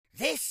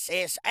This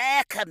is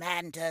Air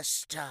Commander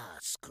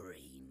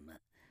Starscream,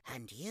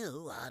 and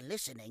you are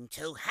listening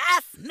to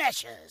Half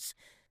Measures.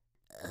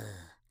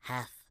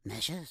 Half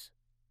Measures?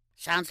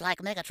 Sounds like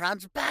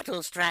Megatron's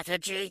battle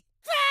strategy.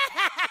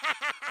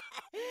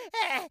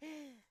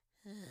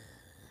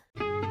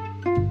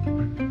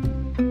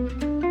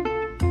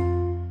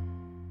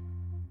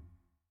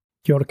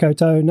 Kia ora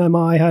koutou, nau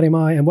mai, haere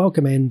mai, and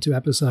welcome in to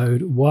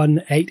episode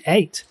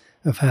 188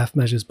 of Half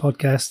Measures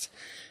podcast.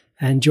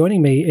 And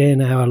joining me in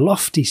our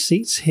lofty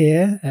seats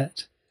here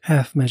at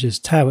Half Measures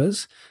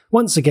Towers,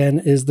 once again,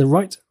 is the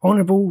Right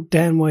Honourable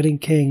Dan Whiting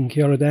King.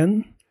 Kia ora,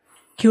 Dan.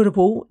 Kia ora,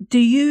 Paul. Do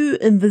you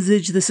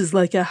envisage this as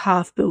like a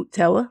half-built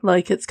tower?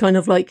 Like it's kind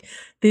of like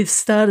they've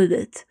started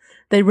it,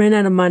 they ran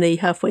out of money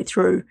halfway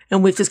through,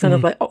 and we've just kind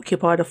of like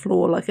occupied a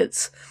floor, like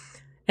it's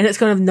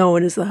kind of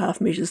known as the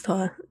Half Measures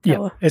Tower.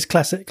 Yeah, it's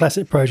classic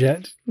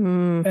project.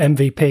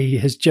 MVP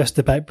has just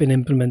about been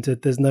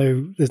implemented. There's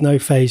no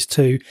phase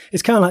two.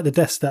 It's kind of like the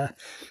Death Star.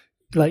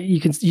 Like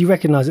you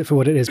recognise it for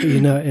what it is, but you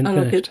know it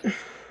isn't finished.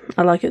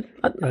 I like it.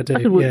 I do.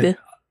 I could work there.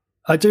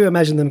 I do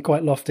imagine them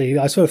quite lofty.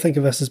 I sort of think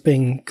of us as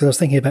being, because I was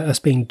thinking about us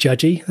being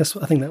judgy.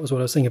 I think that was what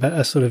I was thinking about,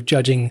 us sort of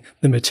judging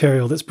the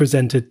material that's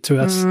presented to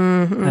us.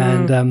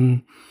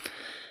 And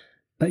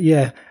but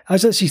yeah, I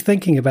was actually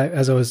thinking about,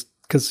 as I was,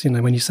 because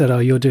when you said, "Oh,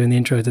 you're doing the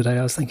intro today,"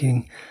 I was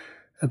thinking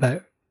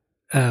about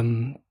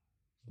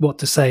what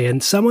to say.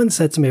 And someone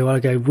said to me a while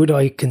ago, "Would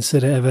I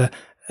consider ever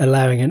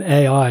allowing an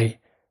AI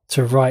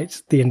to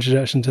write the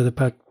introduction to the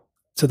pod?"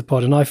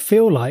 And I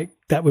feel like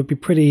that would be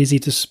pretty easy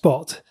to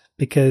spot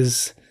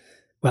because.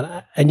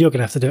 Well, and you're going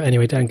to have to do it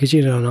anyway, Dan, because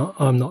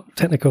I'm not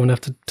technical enough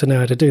to know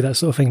how to do that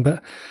sort of thing.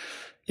 But,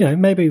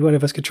 maybe one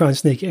of us could try and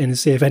sneak it in and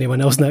see if anyone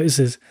else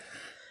notices.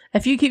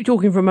 If you keep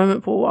talking for a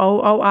moment, Paul,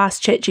 I'll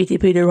ask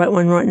ChatGPT to write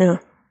one right now.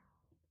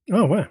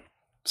 Oh, wow.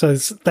 So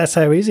that's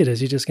how easy it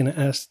is. You're just going to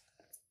ask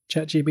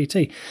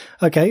ChatGPT.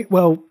 Okay,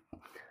 well,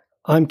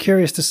 I'm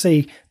curious to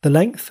see the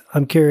length.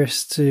 I'm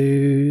curious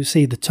to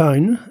see the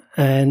tone.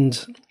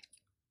 And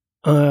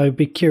I'd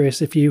be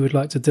curious if you would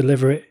like to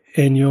deliver it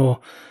in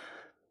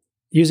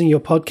using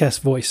your podcast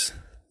voice.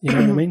 You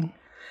know what I mean?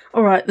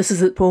 All right, this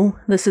is it, Paul.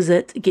 This is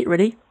it. Get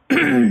ready.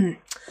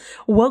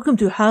 Welcome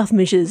to Half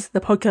Measures,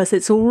 the podcast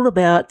that's all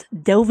about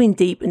delving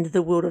deep into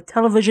the world of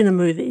television and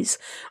movies.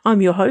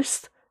 I'm your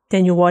host,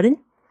 Daniel Whiting.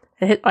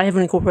 I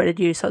haven't incorporated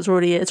you, so it's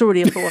already a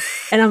floor.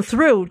 And I'm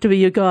thrilled to be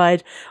your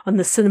guide on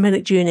the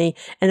cinematic journey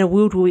in a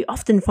world where we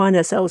often find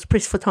ourselves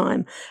pressed for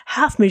time.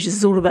 Half Measures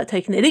is all about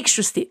taking that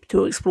extra step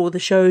to explore the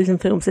shows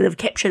and films that have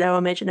captured our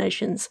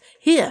imaginations.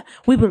 Here,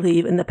 we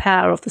believe in the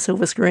power of the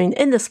silver screen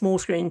and the small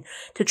screen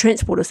to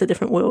transport us to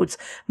different worlds,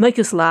 make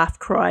us laugh,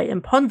 cry,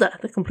 and ponder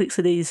the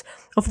complexities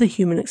of the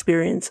human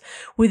experience.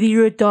 Whether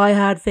you're a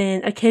diehard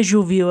fan, a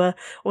casual viewer,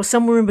 or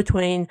somewhere in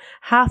between,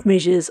 Half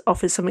Measures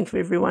offers something for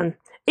everyone.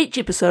 Each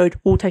episode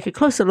will take a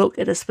closer look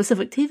at a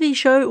specific TV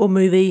show or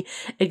movie,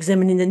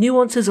 examining the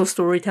nuances of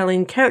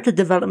storytelling, character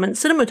development,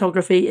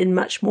 cinematography, and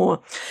much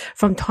more.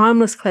 From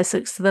timeless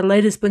classics to the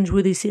latest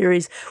binge-worthy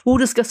series, we'll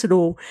discuss it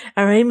all.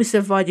 Our aim is to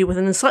provide you with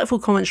an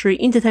insightful commentary,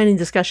 entertaining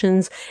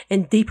discussions,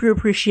 and deeper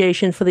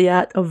appreciation for the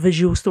art of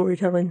visual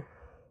storytelling.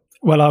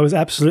 Well, I was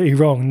absolutely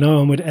wrong. No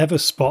one would ever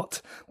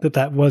spot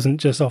that wasn't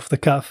just off the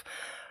cuff.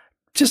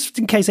 Just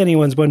in case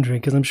anyone's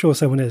wondering, because I'm sure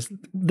someone is,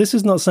 this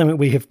is not something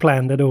we have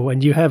planned at all,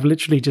 and you have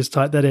literally just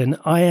typed that in.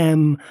 I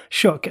am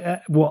shocked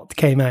at what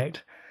came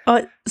out.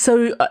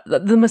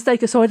 The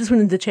mistake, so I just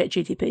went into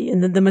ChatGPT,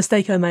 and the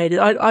mistake I made,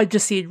 I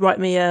just said,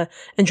 write me a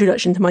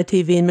introduction to my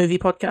TV and movie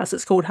podcast.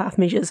 It's called Half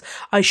Measures.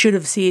 I should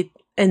have said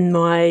in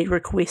my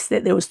request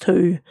that there was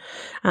two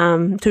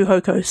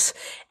Hokos,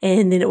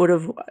 and then it would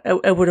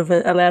have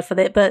allowed for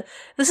that. But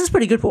this is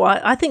pretty good, Paul.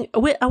 I think,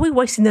 are we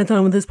wasting our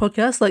time with this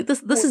podcast? Like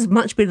this is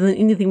much better than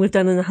anything we've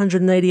done in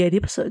 188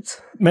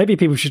 episodes. Maybe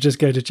people should just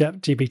go to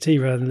ChatGPT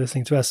rather than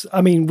listening to us.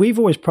 I mean, we've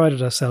always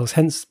prided ourselves,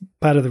 hence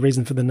part of the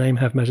reason for the name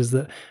Half Measures,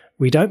 that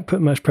we don't put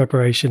much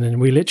preparation in.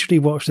 We literally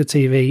watch the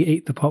TV,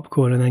 eat the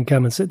popcorn, and then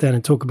come and sit down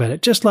and talk about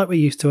it, just like we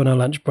used to on our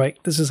lunch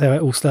break. This is how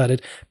it all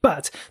started.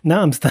 But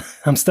now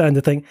I'm starting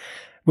to think,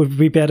 would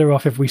we be better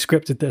off if we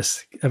scripted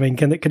this? I mean,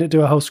 can it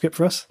do a whole script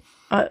for us?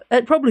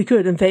 It probably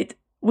could. In fact,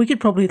 we could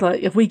probably,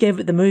 if we gave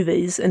it the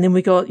movies and then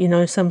we got,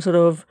 some sort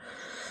of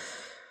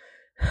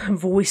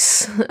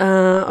voice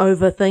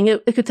over thing,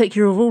 it could take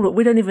care of all of it.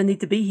 We don't even need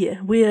to be here.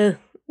 We're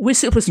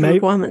surplus to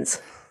requirements.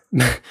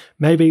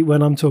 Maybe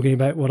when I'm talking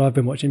about what I've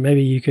been watching,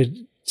 maybe you could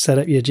set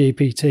up your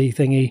GPT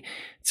thingy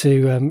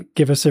to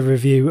give us a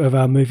review of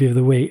our movie of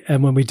the week.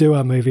 And when we do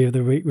our movie of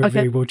the week review,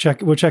 okay,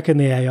 we'll check in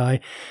the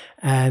AI,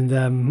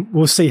 and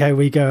we'll see how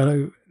we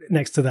go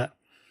next to that.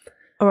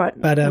 All right,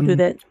 but we'll do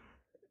that.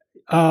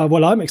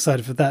 Well, I'm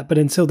excited for that. But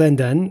until then,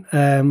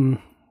 Dan,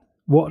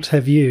 what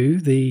have you,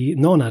 the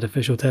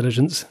non-artificial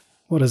intelligence,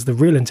 what has the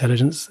real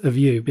intelligence of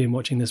you been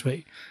watching this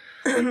week?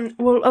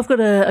 Well, I've got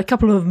a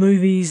couple of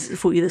movies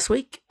for you this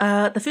week.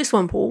 The first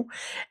one, Paul,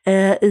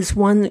 is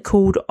one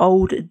called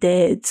Old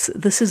Dads.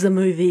 This is a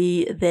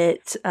movie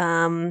that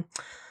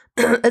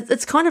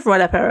It's kind of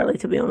right up our alley,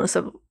 to be honest.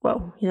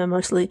 Well,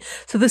 mostly.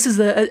 So this is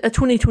a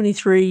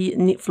 2023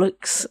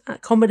 Netflix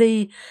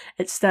comedy.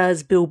 It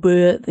stars Bill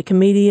Burr, the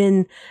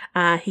comedian.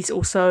 He's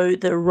also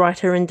the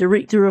writer and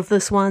director of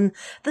this one.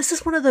 This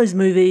is one of those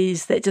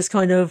movies that just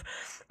kind of,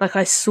 like,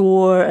 I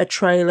saw a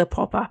trailer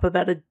pop up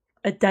about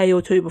a day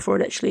or two before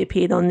it actually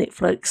appeared on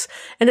Netflix.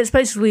 And it's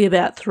basically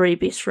about three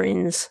best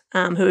friends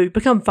who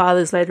become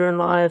fathers later in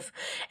life,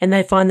 and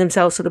they find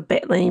themselves sort of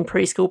battling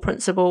preschool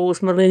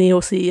principals,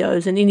 millennial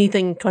CEOs, and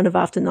anything kind of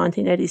after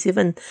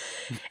 1987.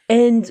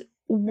 And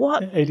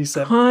what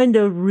 87. kind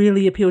of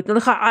really appealed to,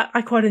 look,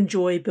 I quite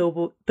enjoy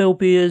Bill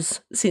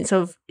Burr's sense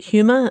of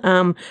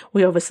humour.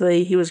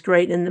 He was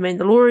great in The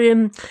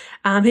Mandalorian.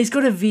 He's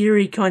got a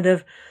very kind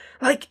of,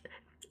 like,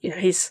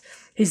 he's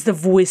the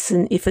voice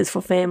and efforts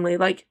for family.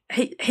 Like,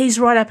 he's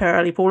right up our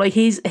alley, Paul. Like,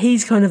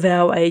 he's kind of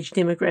our age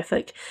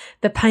demographic.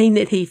 The pain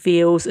that he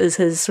feels is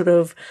his sort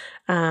of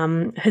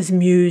his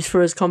muse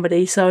for his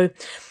comedy. So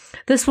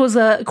this was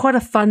quite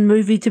a fun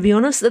movie, to be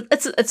honest.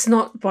 It's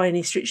not by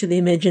any stretch of the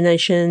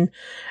imagination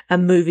a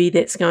movie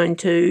that's going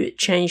to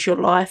change your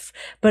life,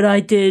 but I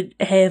did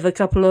have a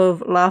couple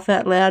of laugh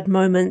out loud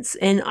moments,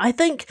 and I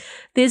think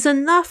there's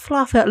enough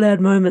laugh out loud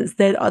moments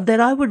that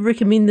I would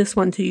recommend this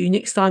one to you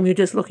next time you're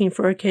just looking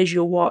for a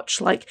casual watch.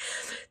 Like,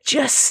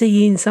 just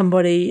seeing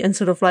somebody and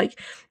sort of like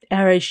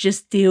our age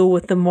just deal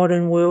with the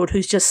modern world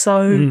who's just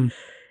so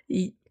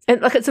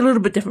and like, it's a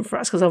little bit different for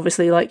us because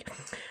obviously, like,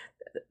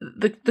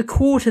 the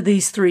core to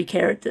these three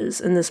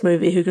characters in this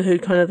movie who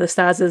kind of the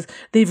stars is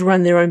they've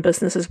run their own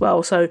business as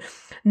well. So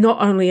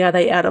not only are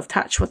they out of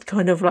touch with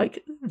kind of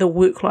like the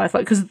work life,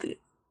 like, because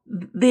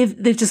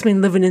they've just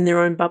been living in their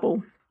own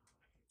bubble.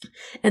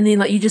 And then,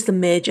 like, you just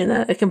imagine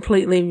a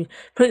completely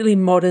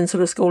modern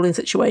sort of schooling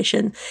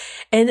situation.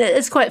 And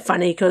it's quite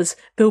funny because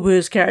Bill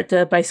Burr's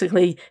character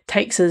basically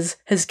takes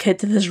his kid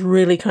to this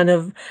really kind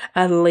of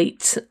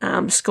elite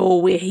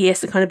school where he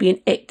has to kind of be an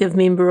active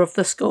member of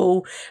the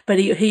school, but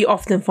he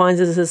often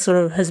finds his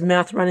sort of his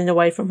mouth running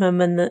away from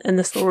him in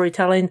the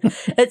storytelling.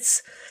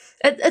 it's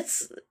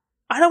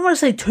I don't want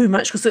to say too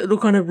much because it'll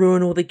kind of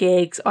ruin all the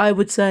gags. I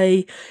would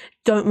say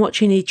don't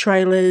watch any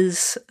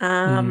trailers.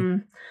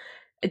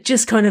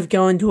 Just kind of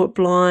go into it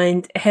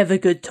blind, have a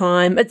good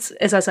time. It's,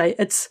 as I say,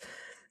 it's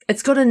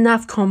got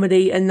enough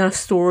comedy, enough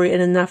story,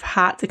 and enough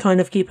heart to kind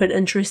of keep it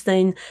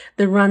interesting.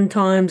 The run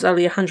time's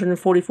only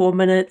 144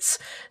 minutes.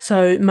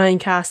 So main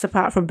cast,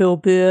 apart from Bill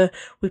Burr,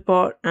 we've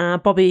got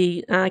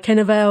Bobby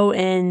Cannavale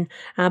and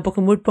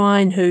Bokeem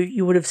Woodbine, who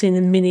you would have seen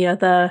in many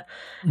other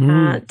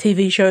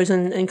TV shows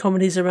and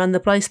comedies around the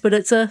place. But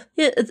it's a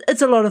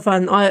lot of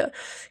fun.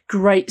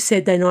 Great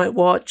Saturday night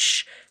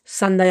watch.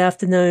 Sunday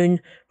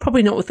afternoon,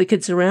 probably not with the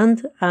kids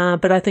around,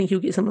 but I think you'll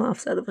get some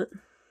laughs out of it.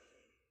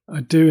 I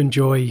do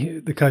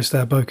enjoy the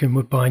co-star Bokeem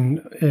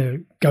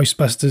Woodbine.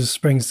 Ghostbusters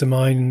springs to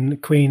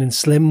mind, Queen and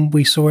Slim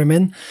we saw him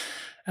in.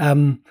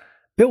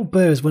 Bill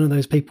Burr is one of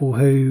those people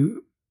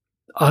who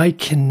I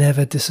can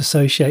never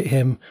disassociate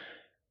him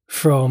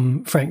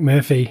from Frank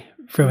Murphy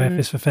from F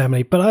is for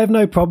Family, but I have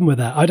no problem with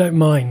that. I don't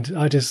mind.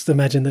 I just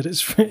imagine that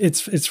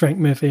it's Frank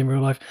Murphy in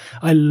real life.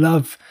 I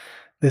love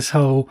this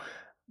whole,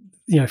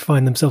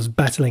 find themselves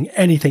battling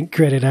anything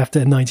created after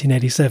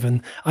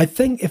 1987. I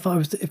think if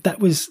that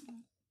was,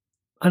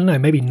 I don't know,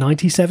 maybe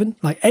 97,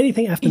 like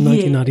anything after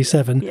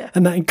 1997,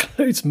 and that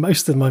includes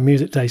most of my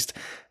music taste,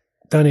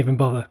 don't even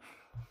bother.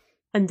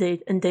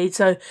 Indeed.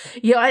 So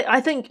yeah, I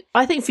think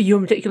for you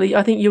in particular,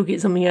 I think you'll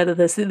get something out of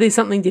this. There's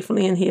something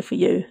definitely in here for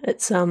you.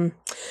 It's so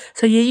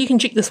yeah, you can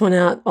check this one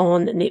out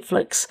on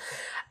Netflix.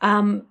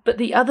 But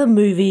the other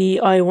movie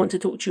I want to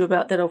talk to you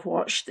about that I've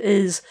watched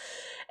is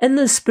in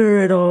the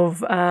spirit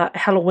of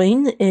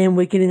Halloween, and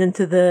we're getting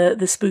into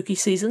the spooky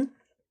season.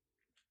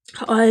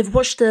 I've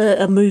watched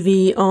a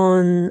movie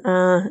on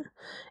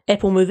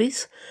Apple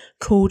Movies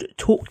called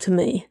Talk to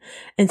Me.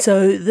 And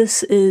so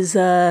this is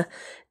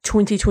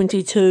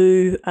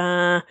 2022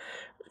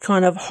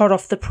 kind of hot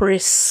off the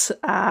press,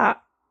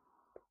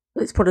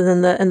 let's put it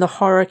in the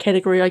horror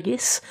category, I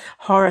guess,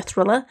 horror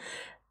thriller.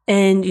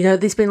 And,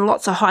 there's been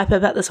lots of hype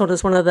about this one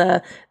as one of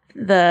the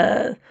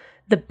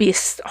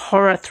best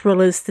horror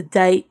thrillers to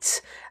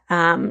date,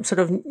 sort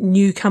of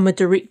newcomer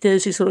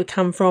directors who sort of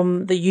come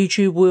from the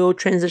YouTube world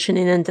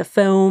transitioning into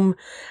film.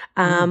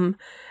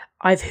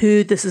 I've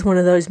heard this is one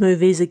of those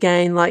movies,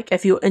 again, like,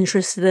 if you're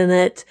interested in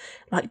it,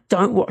 like,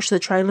 don't watch the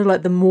trailer.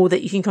 Like, the more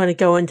that you can kind of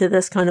go into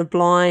this kind of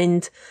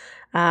blind,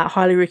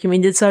 highly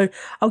recommended. So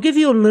I'll give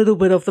you a little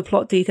bit of the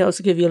plot details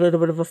to give you a little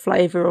bit of a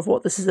flavour of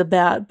what this is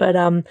about.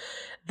 But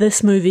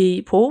this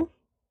movie, Paul,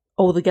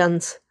 all the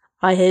guns.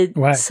 I had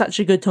such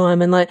a good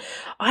time, and like,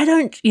 I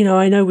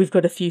know we've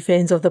got a few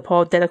fans of the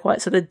pod that are quite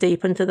sort of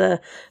deep into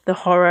the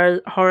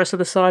horror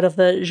sort of side of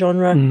the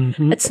genre.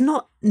 It's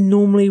not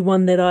normally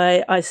one that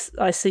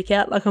I seek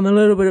out. Like, I'm a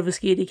little bit of a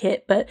scaredy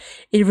cat, but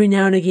every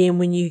now and again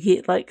when you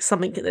get like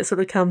something that sort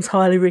of comes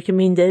highly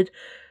recommended,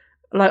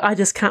 like I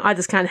just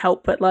can't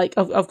help but like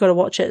I've got to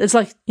watch it. It's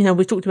like, you know,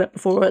 we talked about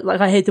before,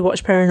 like I had to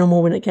watch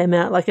Paranormal when it came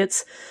out. Like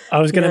I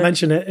was going to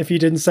mention it if you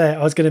didn't say it.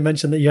 I was going to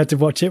mention that you had to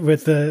watch it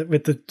with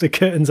the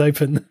curtains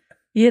open.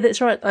 Yeah,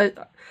 that's right.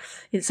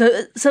 So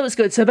it's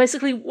good. So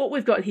basically, what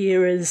we've got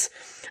here is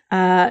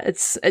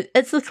it's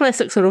the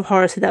classic sort of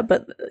horror setup,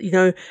 but you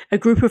know, a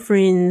group of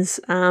friends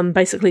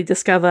basically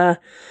discover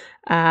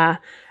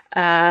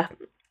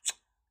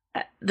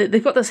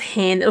they've got this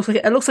hand.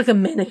 It looks like a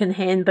mannequin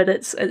hand, but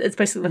it's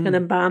basically like an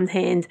embalmed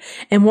hand.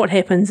 And what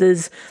happens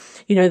is,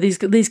 you know,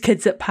 these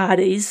kids at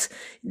parties,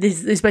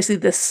 there's basically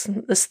this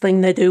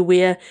thing they do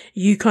where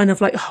you kind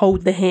of like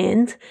hold the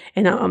hand,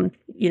 and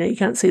you know, you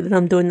can't see that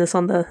I'm doing this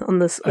on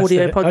this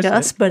audio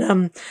podcast, but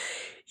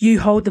you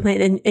hold the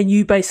hand and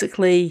you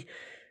basically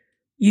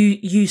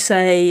you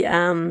say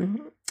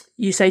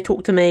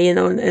talk to me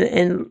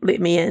and let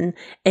me in,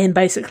 and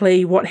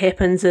basically what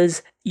happens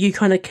is you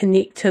kind of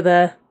connect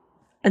to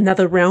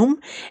another realm,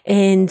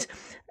 and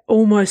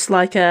almost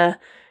like an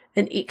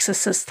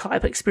exorcist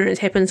type experience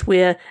happens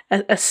where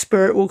a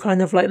spirit will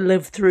kind of like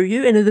live through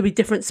you, and there'll be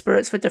different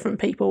spirits for different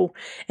people.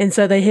 And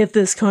so they have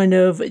this kind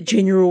of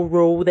general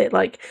rule that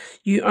like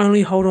you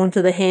only hold on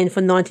to the hand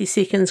for 90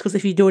 seconds, because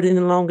if you do it any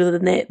longer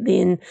than that,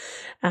 then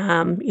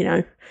you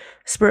know,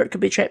 spirit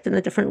could be trapped in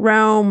a different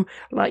realm,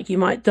 like you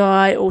might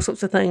die, all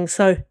sorts of things.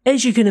 So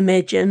as you can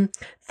imagine,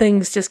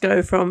 things just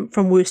go from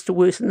worse to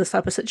worse in this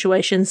type of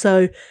situation.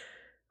 So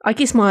I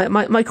guess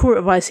my core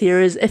advice here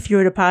is, if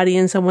you're at a party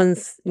and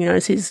someone's, you know,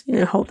 says, you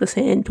know, hold this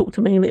hand, talk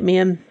to me, let me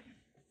in,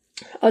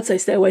 I'd say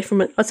stay away from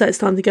it. I'd say it's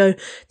time to go,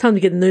 time to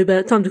get an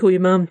Uber, time to call your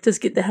mum,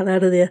 just get the hell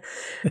out of there.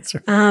 That's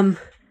right.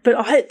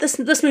 But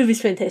this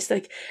movie's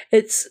fantastic.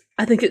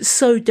 I think it's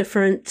so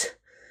different.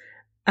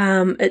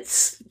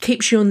 It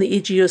keeps you on the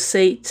edge of your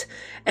seat.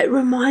 It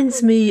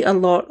reminds me a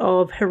lot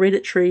of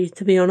Hereditary,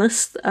 to be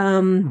honest.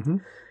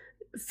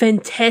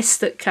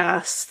 Fantastic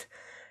cast.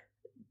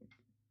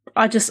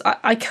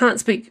 I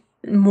can't speak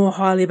more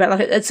highly about it.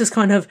 Like, it's just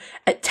kind of,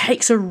 it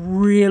takes a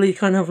really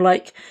kind of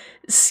like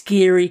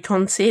scary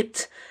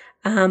concept,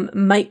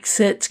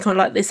 makes it kind of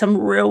like, there's some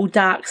real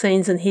dark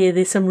scenes in here,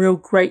 there's some real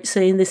great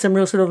scenes, there's some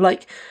real sort of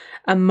like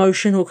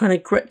emotional kind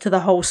of grit to the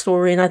whole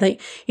story. And I think,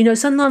 you know,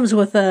 sometimes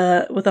with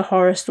a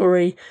horror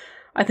story,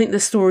 I think the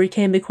story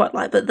can be quite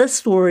light, but this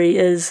story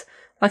is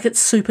like,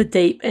 it's super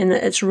deep and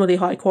it's really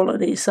high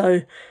quality.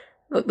 So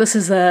look, this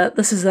is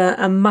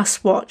a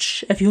must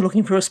watch if you're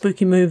looking for a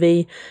spooky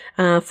movie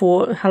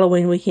for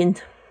Halloween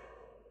weekend.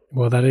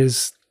 Well, that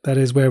is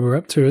where we're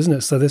up to, isn't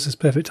it? So this is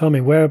perfect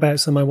timing.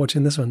 Whereabouts am I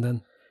watching this one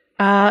then?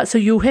 So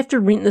you'll have to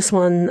rent this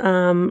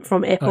one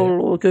from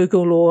Apple or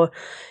Google or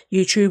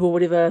YouTube or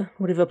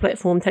whatever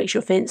platform takes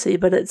your fancy.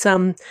 But it's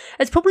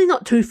probably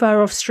not too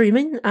far off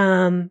streaming.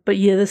 But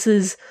yeah, this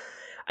is.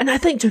 And I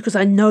think too, because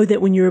I know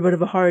that when you're a bit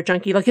of a horror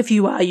junkie, like if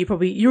you are, you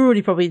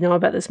already probably know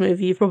about this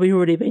movie. You've probably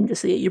already been to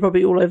see it. You're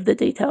probably all over the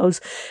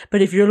details.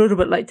 But if you're a little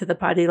bit late to the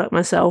party like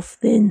myself,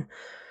 then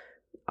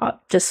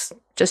just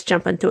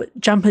jump into it.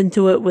 Jump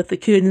into it with the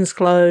curtains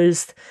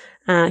closed.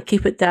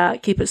 Keep it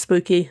dark. Keep it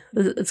spooky.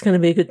 It's going to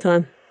be a good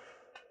time.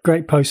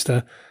 Great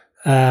poster.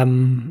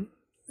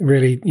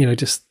 Really, you know,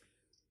 just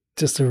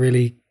a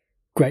really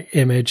great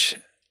image.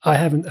 I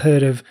haven't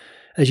heard of,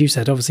 as you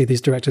said, obviously these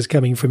directors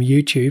coming from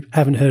YouTube,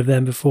 haven't heard of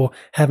them before,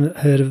 haven't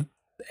heard of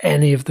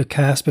any of the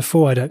cast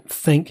before, I don't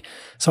think.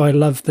 So I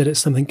love that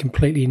it's something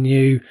completely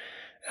new,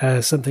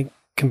 something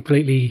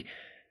completely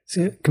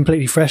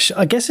fresh.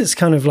 I guess it's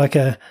kind of like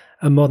a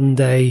modern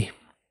day,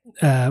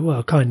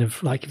 well, kind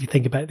of like if you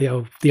think about the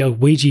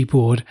old Ouija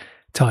board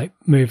type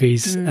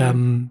movies,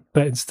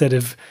 but instead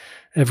of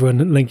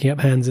everyone linking up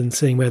hands and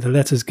seeing where the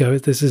letters go,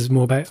 this is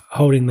more about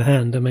holding the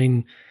hand. I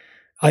mean,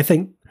 I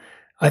think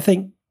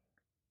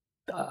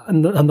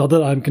and not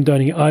that I'm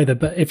condoning it either,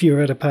 but if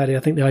you're at a party, I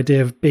think the idea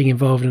of being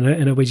involved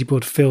in a Ouija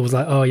board feels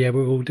like, oh yeah,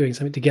 we're all doing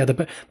something together.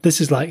 But this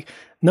is like,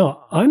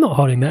 no, I'm not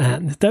holding that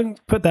hand.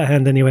 Don't put that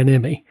hand anywhere near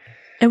me.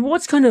 And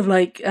what's kind of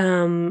like,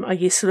 I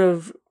guess, sort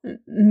of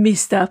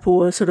messed up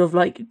or sort of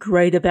like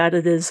great about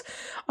it is,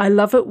 I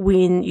love it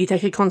when you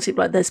take a concept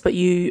like this, but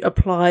you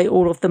apply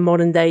all of the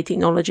modern day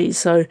technologies.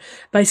 So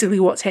basically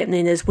what's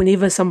happening is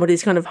whenever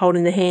somebody's kind of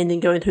holding the hand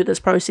and going through this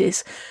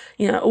process,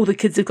 you know, all the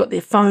kids have got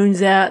their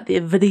phones out,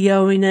 they're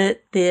videoing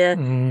it, they're,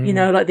 you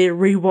know, like they're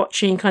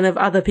rewatching kind of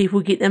other people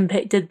get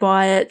impacted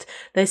by it.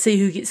 They see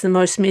who gets the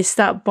most messed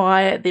up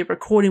by it. They're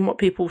recording what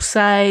people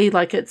say.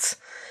 Like it's,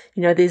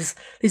 you know, there's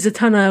a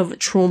ton of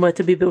trauma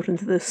to be built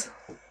into this.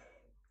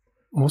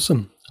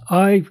 Awesome.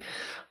 I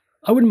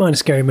wouldn't mind a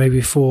scary movie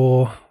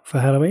for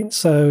Halloween,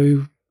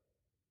 so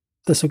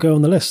this will go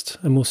on the list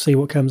and we'll see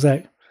what comes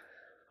out.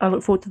 I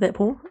look forward to that,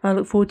 Paul. I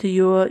look forward to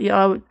your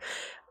I would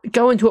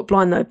go into it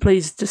blind though.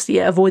 Please just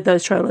avoid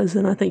those trailers,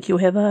 and I think you'll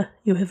have a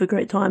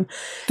great time.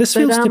 This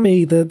feels to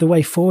be the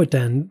way forward,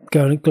 Dan.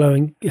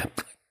 Going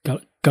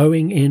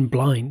in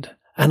blind,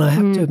 and I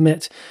have to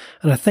admit,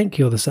 and I think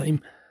you're the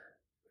same.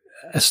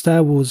 A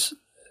Star Wars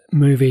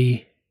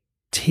movie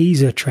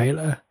teaser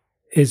trailer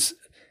is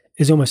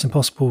almost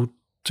impossible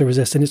to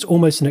resist, and it's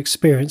almost an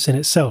experience in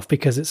itself,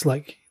 because it's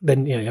like,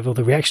 then you have all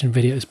the reaction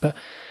videos. But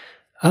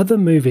other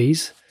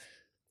movies,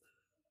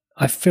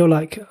 I feel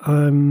like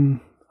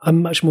I'm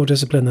much more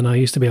disciplined than I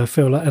used to be. I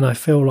feel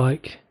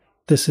like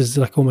this is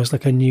like almost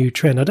like a new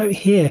trend. I don't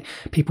hear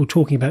people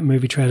talking about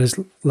movie trailers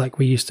like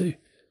we used to.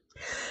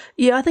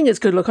 Yeah, I think it's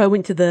good. Look, I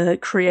went to the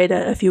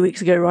Creator a few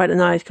weeks ago, right,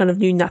 and I kind of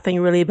knew nothing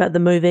really about the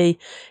movie,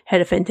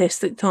 had a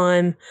fantastic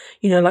time.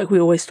 Like we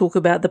always talk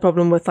about, the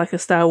problem with like a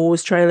Star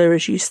Wars trailer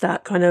is you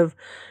start kind of,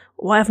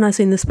 why haven't I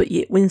seen this bit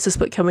yet? When's this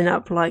bit coming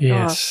up? Like,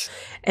 yes.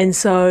 And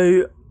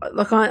so,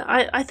 like,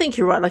 I think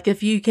you're right. Like,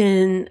 if you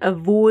can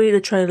avoid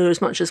a trailer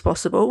as much as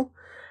possible,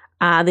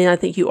 then I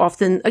think you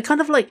often, it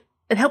kind of like,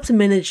 it helps to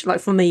manage, like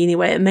for me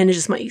anyway, it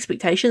manages my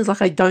expectations.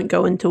 Like, I don't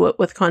go into it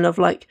with kind of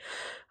like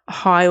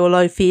high or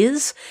low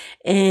fears.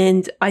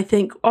 And I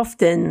think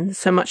often,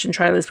 so much in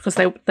trailers, because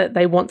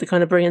they want to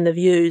kind of bring in the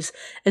views,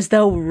 is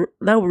they'll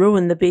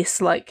ruin the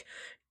best like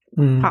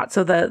parts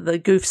of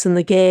the goofs and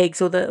the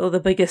gags or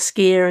the biggest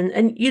scare,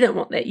 and you don't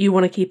want that. You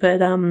want to keep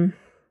it a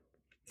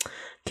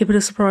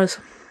surprise.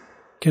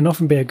 Can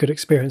often be a good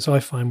experience, I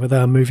find, with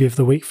our movie of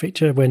the week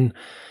feature, when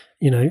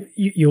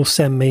you'll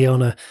send me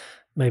on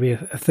maybe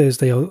a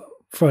Thursday or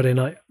Friday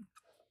night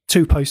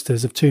 2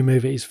 posters of 2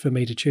 movies for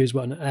me to choose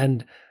one,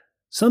 and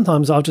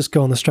sometimes I'll just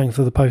go on the strength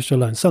of the poster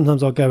alone.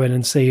 Sometimes I'll go in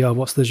and see,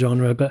 what's the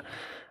genre, but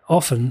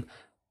often,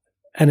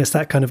 and it's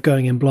that kind of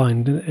going in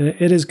blind,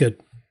 it is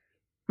good.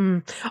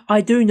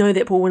 I do know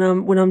that, Paul,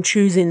 when I'm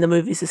choosing the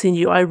movies to send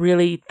you, I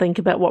really think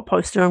about what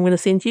poster I'm going to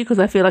send you, because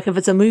I feel like if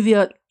it's a movie,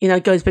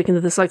 it goes back into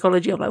the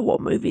psychology of like,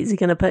 what movie is he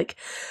going to pick?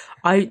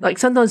 I like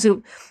sometimes,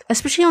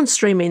 especially on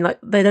streaming, like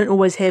they don't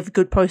always have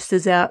good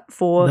posters out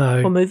for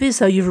movies,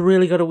 so you've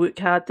really got to work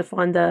hard to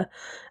find a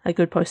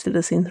good poster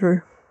to send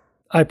through.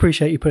 I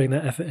appreciate you putting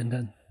that effort in,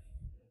 Dan.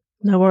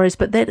 No worries,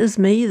 but that is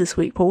me this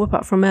week, Paul,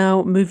 apart from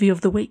our movie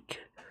of the week.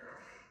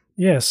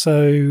 Yeah,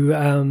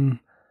 so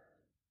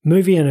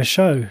movie and a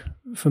show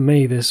for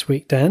me this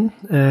week, Dan.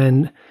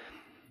 And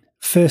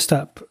first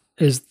up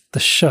is the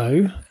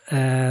show.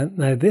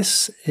 Now,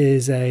 this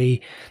is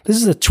a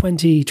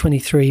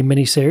 2023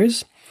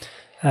 miniseries.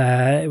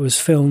 It was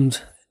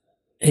filmed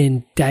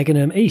in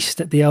Dagenham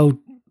East at the old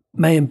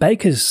May and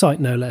Baker's site,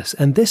 no less.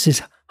 And this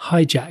is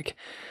Hijack.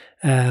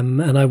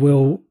 And I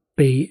will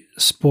be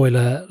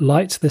spoiler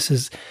light. This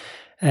is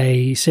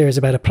a series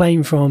about a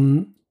plane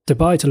from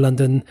Dubai to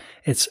London.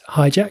 It's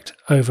hijacked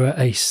over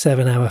a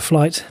 7-hour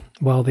flight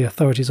while the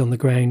authorities on the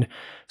ground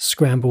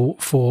scramble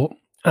for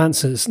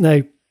answers.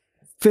 Now,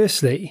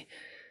 firstly,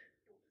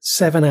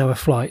 7-hour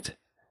flight.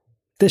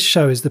 This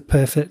show is the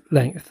perfect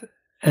length,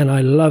 and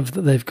I love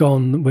that they've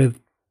gone with,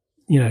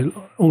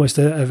 almost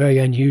a very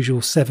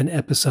unusual 7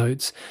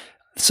 episodes.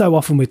 So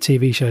often with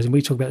TV shows, and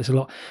we talk about this a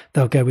lot,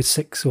 they'll go with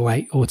 6 or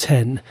 8 or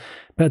 10,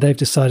 but they've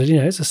decided,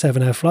 it's a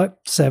 7-hour flight,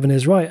 7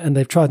 is right, and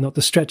they've tried not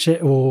to stretch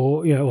it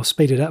or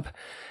speed it up.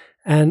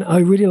 And I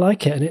really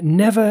like it, and it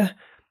never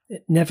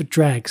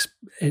drags.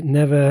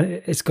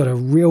 It's got a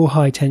real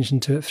high tension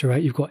to it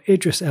throughout. You've got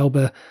Idris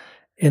Elba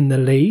in the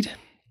lead.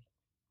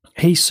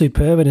 He's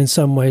superb, and in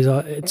some ways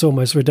it's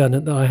almost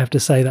redundant that I have to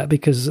say that,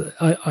 because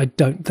I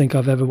don't think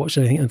I've ever watched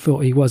anything and thought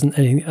he wasn't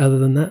anything other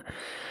than that.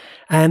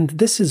 And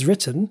this is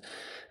written,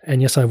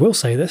 and yes, I will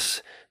say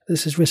this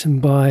is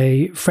written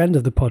by friend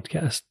of the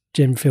podcast,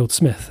 Jim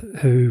Field-Smith,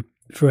 who,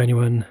 for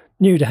anyone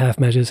new to Half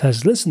Measures,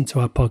 has listened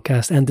to our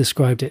podcast and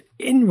described it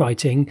in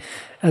writing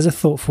as a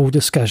thoughtful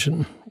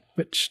discussion,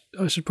 which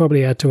I should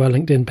probably add to our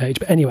LinkedIn page.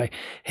 But anyway,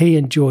 he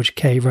and George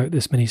Kay wrote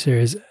this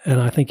miniseries, and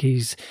I think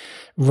he's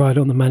right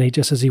on the money,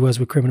 just as he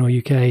was with Criminal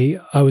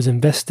UK. I was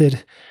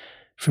invested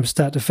from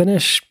start to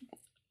finish.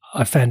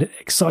 I found it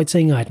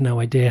exciting. I had no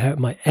idea how it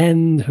might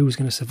end, who was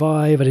going to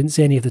survive. I didn't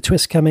see any of the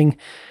twists coming.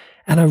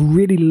 And I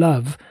really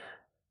love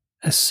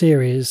a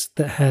series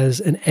that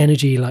has an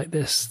energy like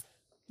this.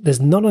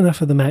 There's not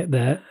enough of them out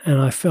there, and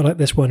I feel like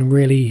this one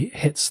really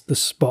hits the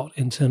spot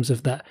in terms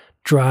of that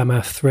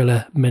drama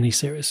thriller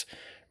miniseries.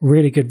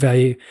 Really good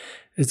value.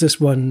 Is this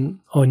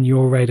one on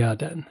your radar,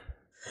 Dan?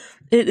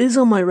 It is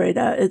on my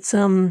radar. It's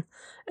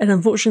it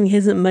unfortunately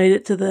hasn't made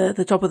it to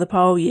the top of the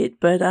pile yet,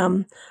 but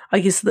I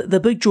guess the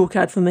big draw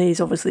card for me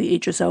is obviously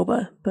Idris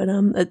Elba, but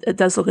it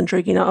does look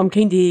intriguing. I'm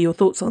keen to hear your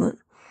thoughts on it.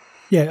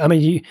 Yeah, I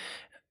mean,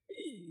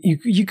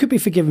 you could be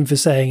forgiven for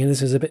saying, and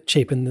this is a bit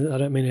cheap, and I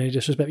don't mean any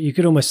disrespect, but you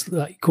could almost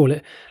like call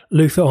it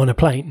Luther on a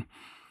plane,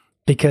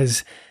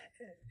 because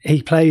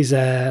he plays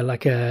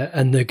like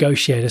a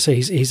negotiator. So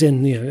he's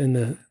in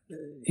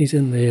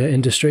in the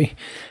industry,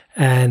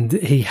 and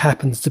he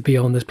happens to be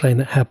on this plane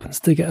that happens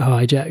to get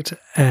hijacked,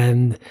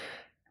 and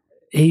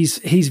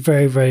he's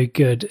very, very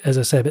good, as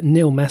I said. But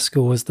Neil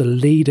Maskell was the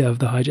leader of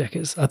the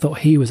hijackers. I thought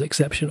he was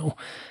exceptional.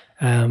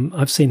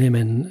 I've seen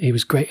him he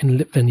was great in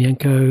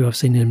Litvinenko. I've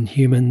seen him in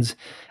Humans,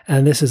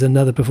 and this is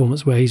another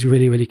performance where he's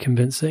really, really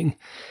convincing.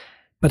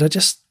 But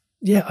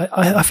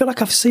I feel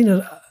like I've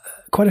seen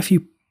quite a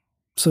few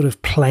sort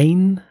of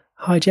plane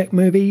hijack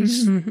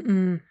movies,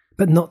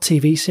 but not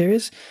TV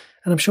series.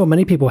 And I'm sure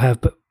many people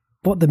have, but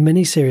what the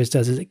miniseries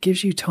does is it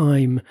gives you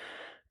time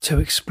to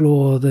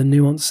explore the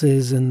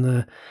nuances and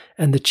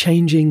the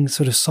changing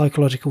sort of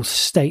psychological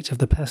state of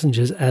the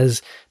passengers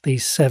as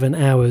these 7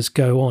 hours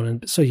go on,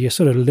 and so you're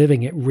sort of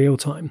living it real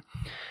time.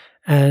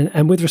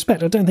 And with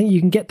respect, I don't think you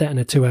can get that in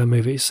a 2-hour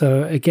movie.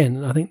 So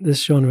again, I think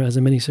this genre as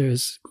a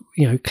miniseries,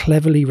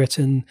 cleverly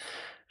written,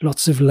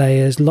 lots of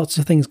layers, lots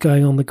of things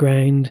going on the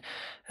ground,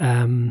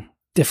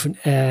 different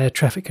air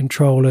traffic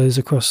controllers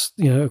across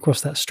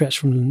that stretch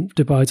from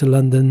Dubai to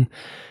London.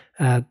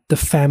 The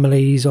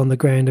families on the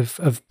ground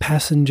of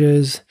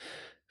passengers,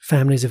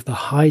 families of the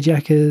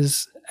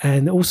hijackers,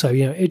 and also,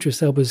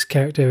 Idris Elba's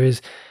character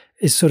is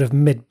sort of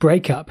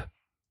mid-breakup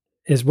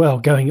as well,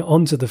 going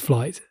onto the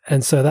flight,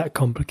 and so that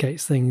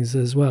complicates things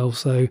as well.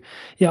 So,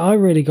 yeah, I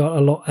really got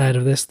a lot out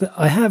of this.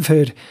 I have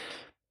heard,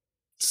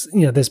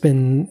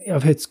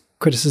 I've heard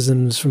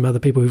criticisms from other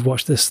people who've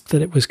watched this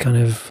that it was kind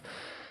of,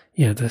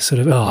 the sort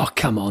of, oh,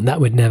 come on, that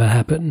would never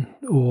happen.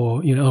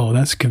 Or, oh,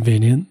 that's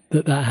convenient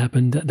that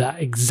happened at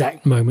that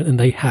exact moment and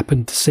they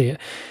happened to see it,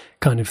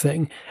 kind of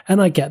thing.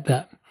 And I get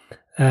that.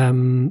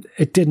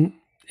 It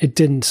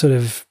didn't sort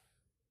of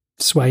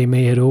sway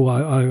me at all.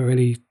 I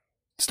really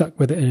stuck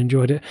with it and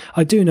enjoyed it.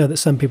 I do know that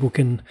some people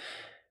can,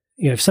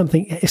 if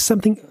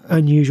something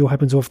unusual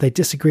happens, or if they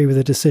disagree with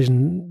a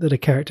decision that a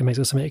character makes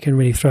or something, it can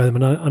really throw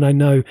them. And I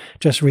know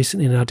just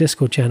recently in our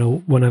Discord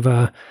channel, one of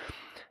our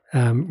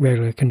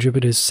regular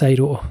contributors,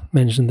 Sador,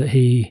 mentioned that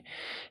he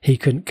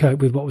couldn't cope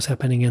with what was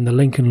happening in The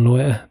Lincoln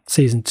Lawyer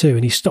season 2,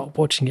 and he stopped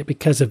watching it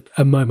because of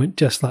a moment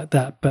just like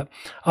that. But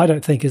I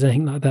don't think there's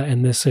anything like that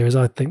in this series.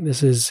 I think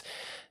this is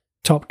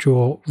top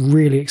drawer,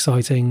 really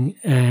exciting,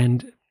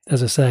 and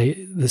as I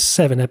say, the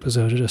 7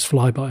 episodes are just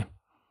fly by.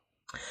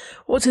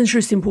 What's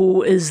interesting,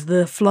 Paul, is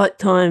the flight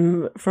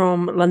time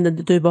from London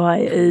to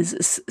Dubai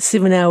is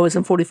 7 hours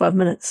and 45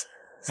 minutes.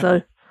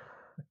 So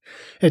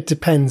it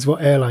depends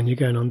what airline you're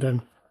going on,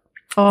 Dan.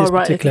 Oh, this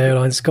right. particular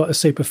airline's got a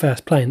super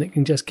fast plane that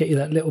can just get you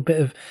that little bit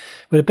of,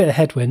 with a bit of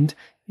headwind,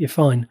 you're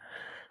fine.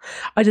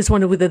 I just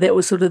wonder whether that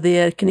was sort of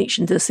their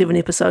connection to 7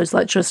 episodes,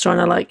 like just trying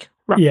to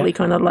roughly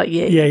kind of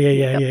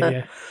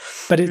Yeah.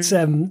 But it's,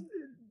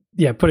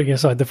 putting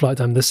aside the flight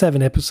time, the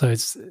 7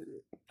 episodes,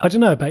 I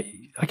don't know about,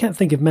 I can't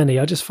think of many.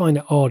 I just find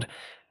it odd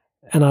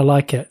and I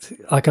like it.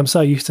 Like, I'm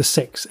so used to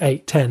 6,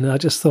 8, 10. And I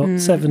just thought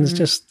 7 is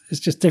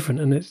just different,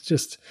 and it's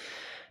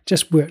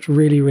just worked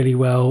really, really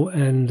well.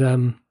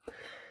 And,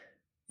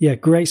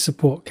 great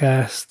support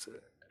cast.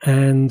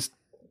 And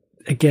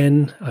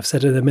again, I've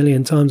said it a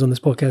million times on this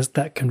podcast,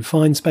 that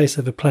confined space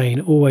of a plane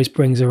always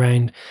brings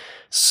around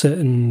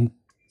certain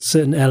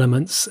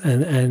elements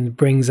and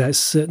brings out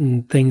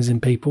certain things in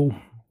people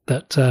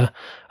that I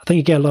think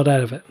you get a lot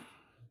out of it.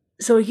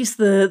 So I guess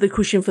the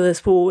question for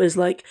this, Paul, is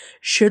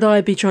should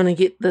I be trying to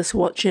get this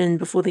watch in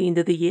before the end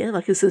of the year?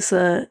 Is this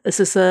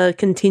a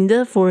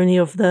contender for any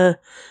of the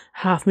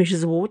Half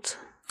Measures Awards?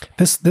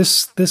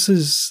 This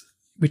is,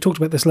 we talked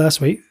about this last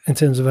week in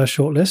terms of our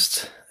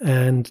shortlist,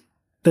 and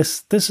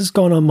this has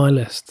gone on my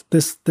list.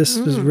 This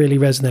has really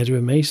resonated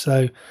with me,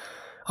 so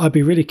I'd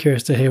be really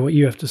curious to hear what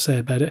you have to say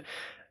about it.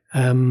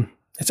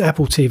 It's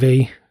Apple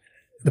TV,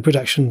 the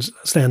production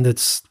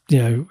standards,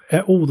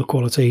 all the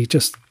quality,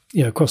 just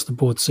across the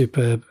board,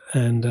 superb,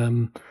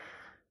 and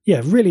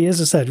really,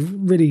 as I said,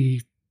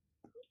 really,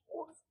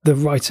 the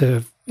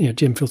writer,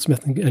 Jim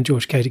Field-Smith and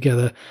George Kay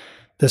together,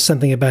 there's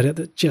something about it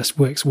that just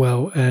works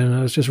well, and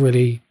I was just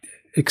really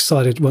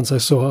excited once I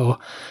saw,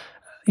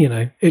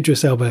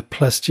 Idris Elba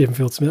plus Jim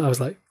Field-Smith. I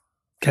was like,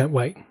 can't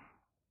wait.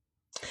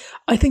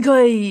 I think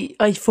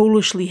I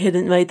foolishly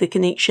hadn't made the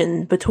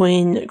connection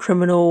between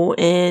Criminal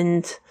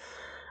and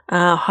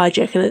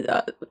Hijack,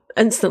 and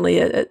instantly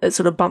it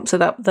sort of bumps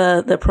it up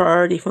the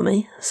priority for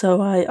me.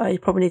 So I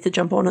probably need to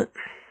jump on it.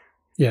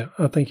 Yeah,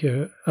 I think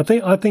you'll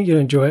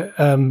enjoy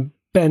it.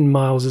 Ben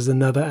Miles is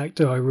another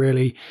actor I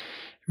really,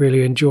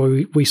 really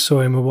enjoy. We saw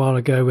him a while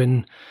ago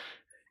in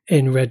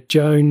Red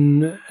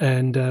Joan,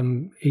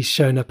 and he's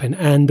shown up in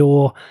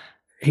Andor.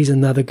 He's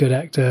another good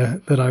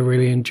actor that I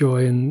really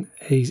enjoy, and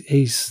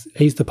he's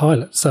the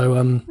pilot.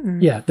 So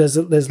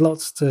there's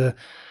lots to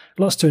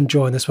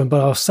enjoy in this one,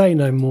 but I'll say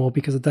no more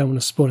because I don't want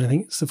to spoil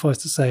anything. Suffice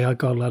to say, I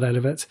got a lot out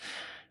of it.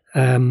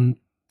 And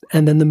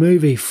then the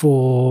movie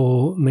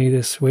for me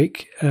this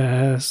week,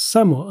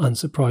 somewhat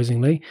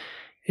unsurprisingly,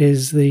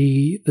 is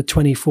the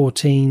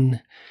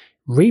 2014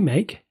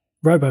 remake,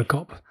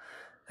 RoboCop.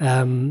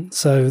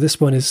 So this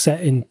one is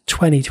set in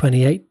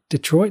 2028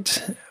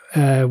 Detroit,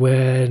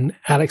 when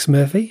Alex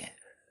Murphy,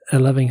 a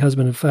loving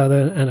husband and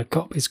father, and a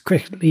cop, is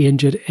critically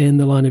injured in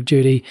the line of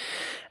duty.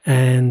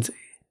 And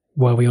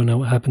well, we all know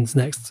what happens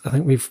next. I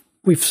think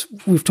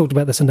we've talked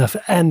about this enough.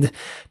 And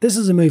this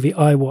is a movie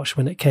I watched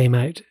when it came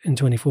out in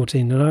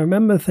 2014, and I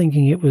remember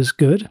thinking it was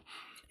good,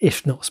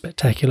 if not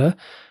spectacular.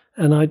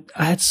 And I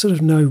had sort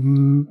of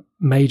no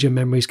major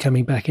memories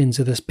coming back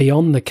into this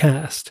beyond the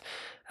cast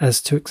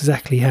as to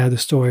exactly how the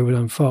story would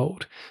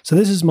unfold. So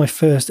this is my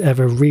first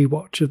ever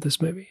rewatch of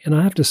this movie. And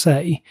I have to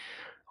say,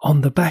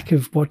 on the back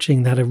of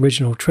watching that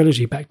original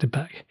trilogy back to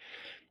back,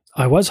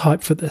 I was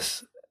hyped for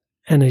this.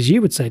 And as you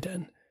would say,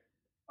 Dan,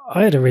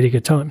 I had a really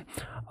good time.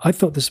 I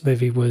thought this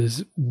movie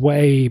was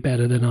way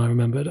better than I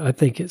remembered. I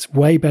think it's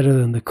way better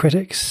than the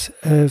critics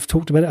have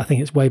talked about it. I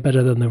think it's way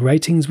better than the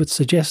ratings would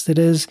suggest it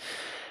is.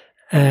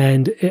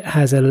 And it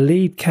has a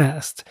lead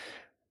cast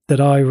that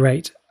I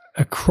rate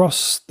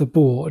across the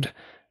board.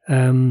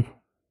 I'm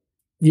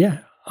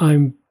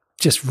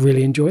just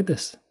really enjoyed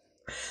this.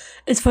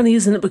 It's funny,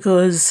 isn't it?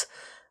 Because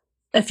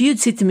if you'd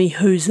said to me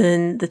who's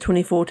in the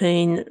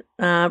 2014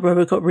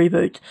 RoboCop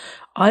reboot,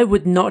 I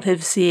would not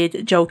have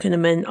said Joel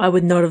Kinnaman. I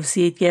would not have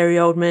said Gary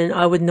Oldman.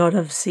 I would not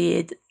have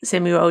said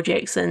Samuel L.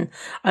 Jackson.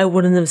 I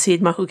wouldn't have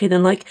said Michael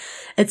Keaton. Like,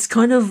 it's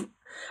kind of...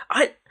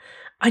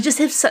 I just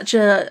have such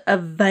a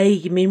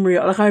vague memory.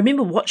 Like, I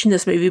remember watching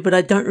this movie, but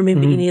I don't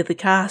remember any of the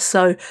cast.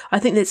 So I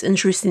think that's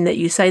interesting that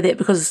you say that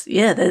because,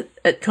 that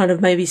it kind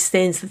of maybe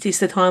stands the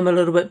test of time a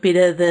little bit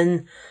better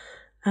than...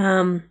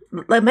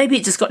 like maybe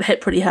it just got hit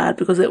pretty hard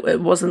because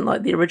it wasn't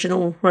like the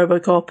original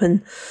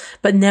RoboCop,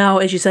 but now,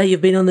 as you say,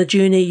 you've been on the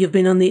journey, you've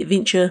been on the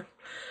adventure.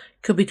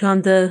 Could be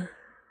time to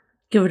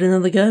give it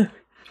another go.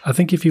 I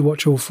think if you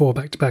watch all four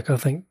back to back, I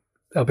think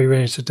I'll be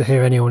really interested to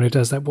hear anyone who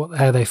does that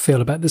how they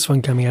feel about this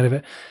one coming out of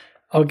it.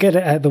 I'll get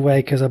it out of the way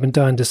because I've been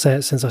dying to say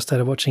it since I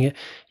started watching it.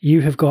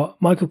 You have got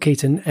Michael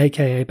Keaton,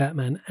 aka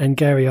Batman, and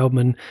Gary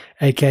Oldman,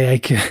 aka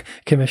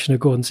Commissioner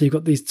Gordon. So you've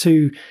got these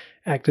two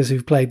actors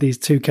who've played these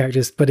two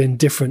characters, but in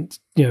different,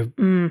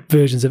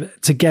 versions of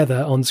it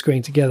together on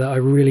screen together. I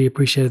really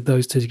appreciated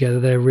those two together.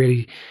 They're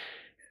really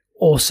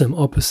awesome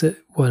opposite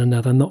one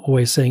another, not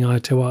always seeing eye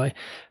to eye.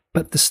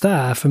 But the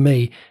star for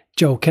me,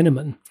 Joel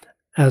Kinnaman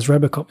as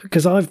RoboCop,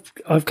 because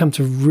I've come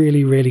to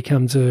really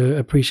come to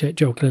appreciate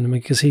Joel Kinnaman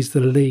because he's the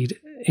lead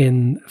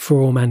in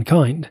For All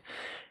Mankind.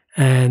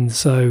 And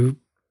so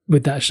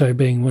with that show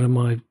being one of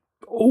my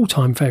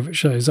all-time favorite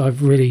shows,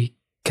 I've really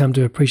come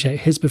to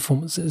appreciate his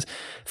performances.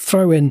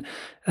 Throw in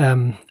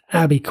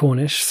Abby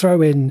Cornish,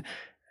 throw in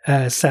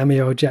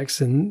Samuel L.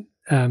 Jackson,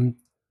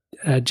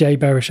 Jay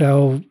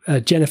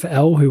Baruchel, Jennifer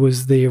L., who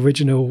was the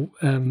original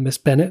Miss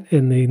Bennett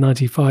in the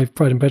 95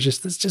 Pride and Prejudice.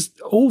 That's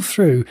just all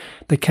through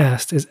the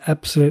cast is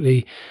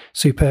absolutely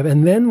superb.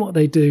 And then what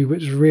they do,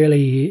 which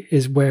really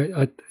is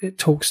where it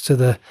talks to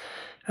the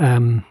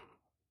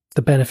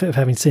benefit of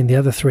having seen the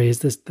other three, is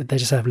that they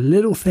just have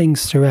little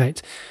things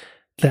throughout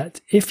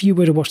that if you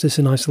were to watch this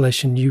in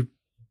isolation, you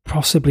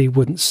possibly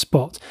wouldn't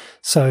spot.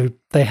 So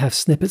they have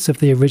snippets of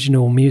the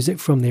original music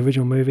from the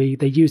original movie.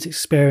 They use it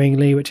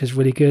sparingly, which is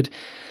really good.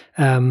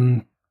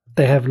 They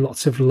have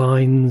lots of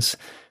lines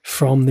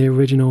from the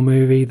original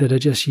movie that are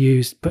just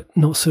used, but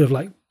not sort of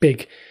like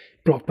big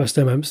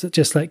blockbuster moments that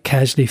just like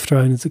casually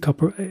thrown into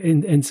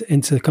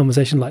the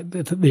conversation, like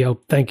the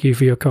old "thank you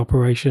for your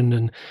cooperation"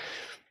 and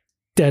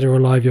 "dead or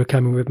alive, you're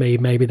coming with me."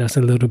 Maybe that's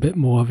a little bit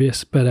more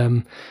obvious, but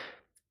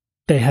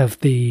they have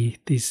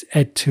these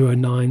Ed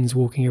 209s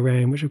walking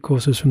around, which of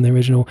course was from the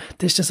original.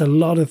 There's just a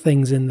lot of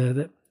things in there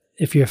that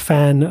if you're a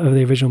fan of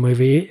the original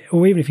movie,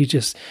 or even if you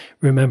just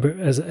remember it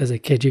as a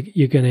kid,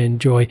 you're going to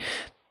enjoy.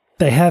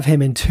 They have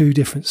him in two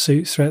different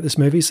suits throughout this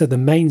movie. So the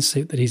main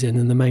suit that he's in,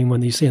 and the main one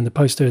that you see in the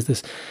poster, is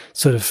this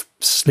sort of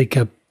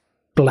sleeker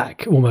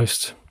black,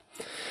 almost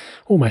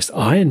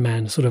Iron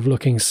Man sort of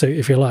looking suit,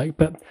 if you like.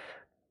 But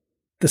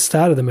the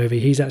start of the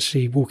movie, he's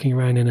actually walking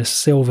around in a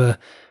silver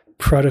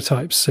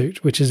prototype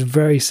suit, which is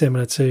very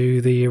similar to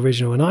the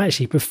original, and I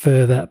actually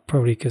prefer that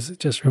probably because it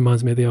just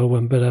reminds me of the old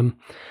one. But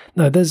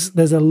no,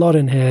 there's a lot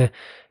in here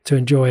to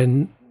enjoy,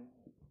 and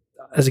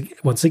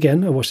once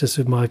again, I watched this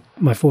with my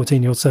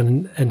 14-year-old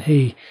son, and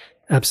he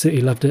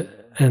absolutely loved it.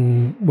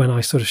 And when I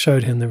sort of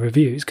showed him the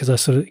reviews,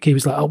 because he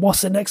was like, "Oh,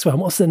 what's the next one?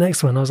 What's the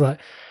next one?" I was like,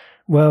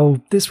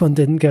 "Well, this one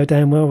didn't go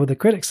down well with the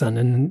critics, son,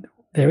 and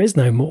there is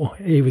no more."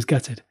 He was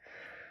gutted.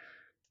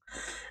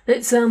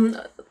 It's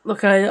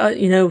look, I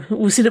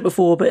we've said it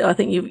before, but I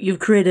think you've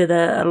created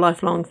a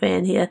lifelong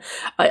fan here.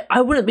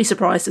 I wouldn't be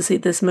surprised to see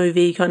this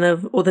movie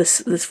or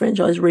this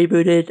franchise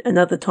rebooted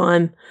another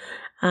time.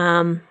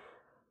 I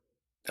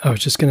was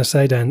just going to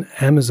say, Dan,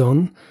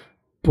 Amazon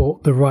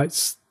bought the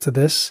rights to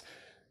this,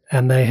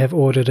 and they have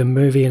ordered a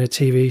movie and a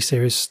TV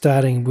series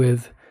starting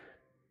with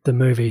the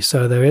movie.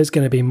 So there is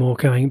going to be more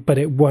coming, but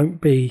it won't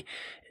be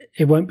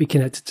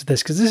connected to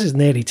this because this is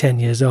nearly 10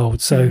 years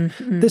old. So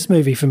this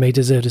movie for me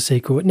deserved a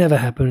sequel. It never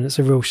happened. It's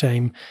a real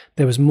shame.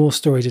 There was more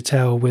story to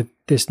tell with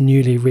this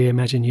newly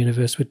reimagined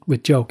universe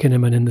with Joel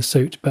Kinnaman in the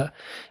suit, but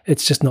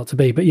it's just not to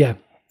be. But yeah,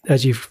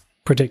 as you've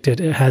predicted,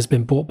 it has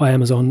been bought by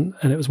Amazon,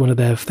 and it was one of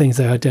their things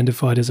they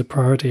identified as a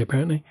priority,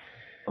 apparently.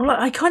 Well,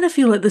 I kind of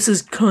feel like this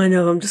is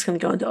I'm just going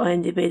to go into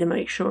IMDb to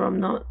make sure I'm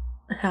not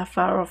how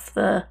far off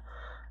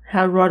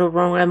how right or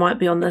wrong I might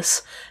be on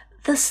this.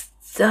 This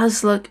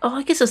does look,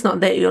 I guess it's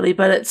not that early,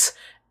 but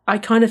I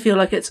kind of feel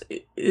like it's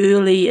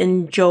early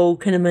in Joel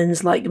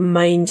Kinnaman's like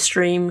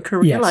mainstream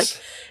career. Yes. Like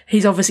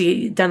he's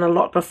obviously done a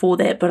lot before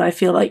that, but I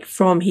feel like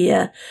from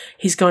here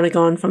he's kind of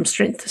gone from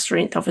strength to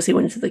strength. Obviously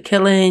went into The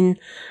Killing.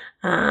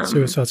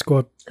 Suicide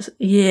Squad.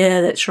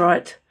 Yeah, that's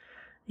right.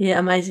 Yeah,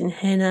 Amazing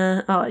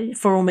Hannah.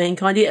 For All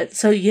Mankind. Yeah,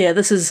 so yeah,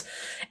 this is,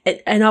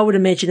 and I would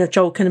imagine if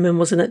Joel Kinnaman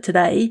was in it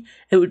today,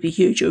 it would be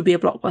huge. It would be a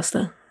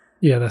blockbuster.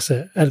 Yeah, that's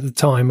it. At the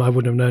time, I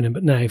wouldn't have known him,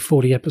 but now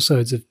 40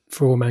 episodes of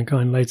For All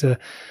Mankind later,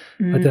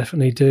 I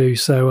definitely do.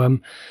 So,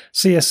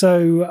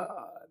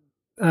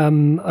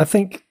 I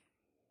think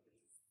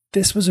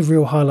this was a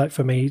real highlight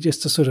for me,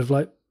 just to sort of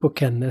like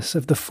bookend this.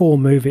 Of the 4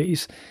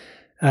 movies,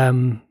 me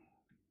and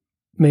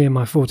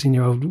my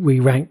 14-year-old, we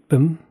ranked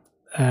them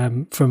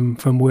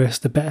from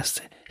worst to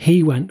best.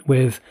 He went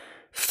with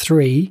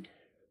 3,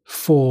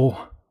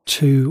 4,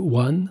 2,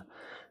 1,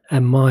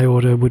 and my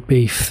order would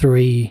be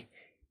 3,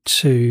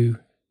 2,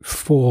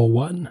 4,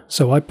 1.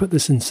 So I put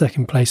this in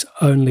second place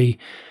only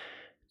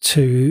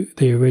to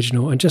the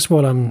original. And just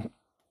while I'm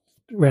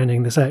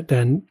rounding this out,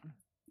 Dan,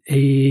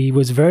 he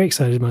was very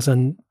excited, my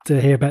son, to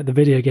hear about the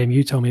video game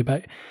you told me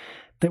about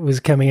that was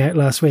coming out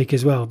last week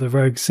as well, the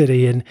Rogue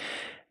City. And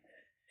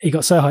he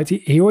got so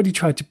hyped, he already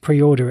tried to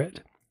pre-order it.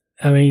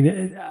 I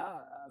mean,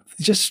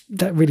 just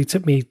that really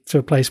took me to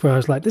a place where I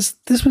was like, this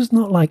was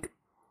not like,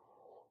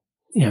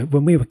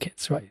 when we were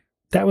kids, right?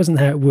 That wasn't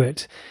how it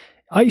worked.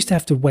 I used to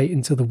have to wait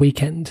until the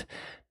weekend,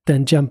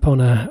 then jump on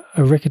a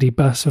rickety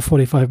bus for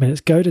 45 minutes,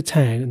 go to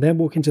town, and then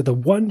walk into the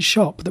one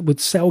shop that would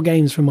sell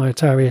games from my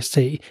Atari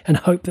ST and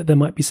hope that there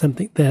might be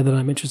something there that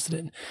I'm interested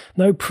in.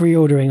 No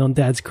pre-ordering on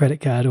Dad's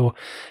credit card or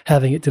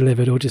having it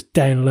delivered or just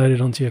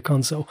downloaded onto your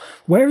console.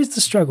 Where is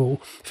the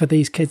struggle for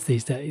these kids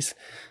these days?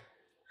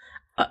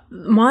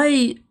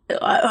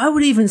 I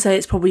would even say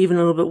it's probably even a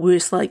little bit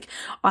worse. Like,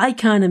 I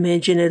can't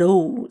imagine at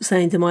all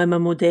saying to my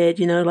mum or dad,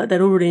 like they'd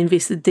already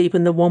invested deep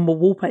in the Womble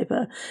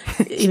wallpaper.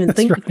 Even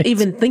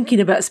thinking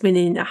about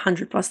spending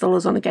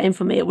 $100+ on a game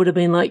for me, it would have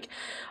been like,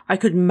 I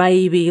could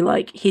maybe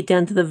like head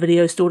down to the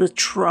video store to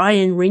try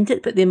and rent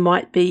it, but there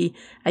might be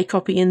a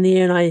copy in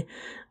there, and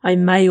I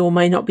may or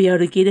may not be able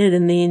to get it,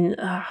 and then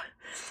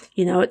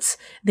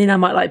then I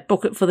might like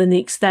book it for the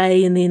next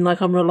day, and then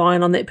like I'm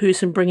relying on that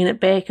person bringing it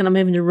back, and I'm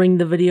having to ring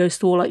the video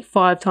store like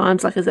 5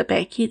 times, like, is it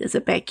back yet? Is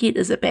it back yet?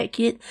 Is it back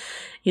yet?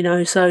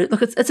 So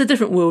look, it's a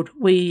different world.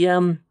 We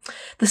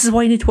this is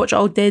why you need to watch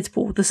Old Dads,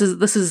 Paul. This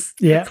is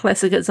a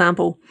classic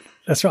example.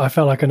 That's right. I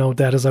felt like an old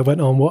dad as I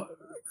went on. What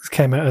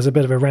came out as a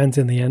bit of a rant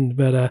in the end,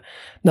 but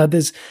no,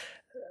 there's.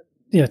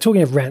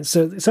 Talking of rants,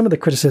 so some of the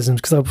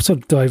criticisms, because I sort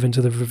of dive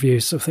into the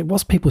reviews, sort of think,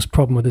 what's people's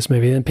problem with this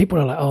movie? And people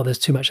are like, oh, there's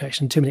too much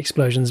action, too many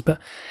explosions. But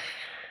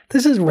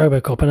this is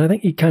RoboCop, and I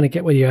think you kind of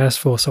get what you asked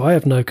for, so I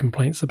have no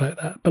complaints about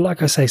that. But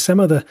like I say, some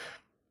of the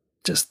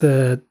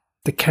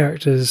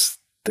characters,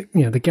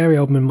 the Gary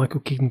Oldman,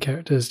 Michael Keaton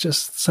characters,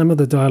 just some of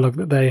the dialogue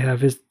that they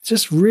have is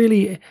just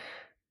really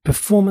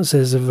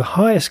performances of the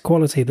highest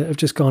quality that have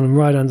just gone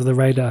right under the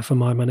radar for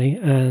my money.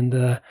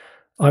 And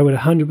I would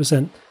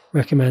 100%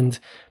 recommend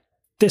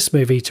this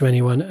movie to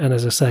anyone, and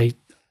as I say,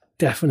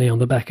 definitely on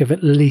the back of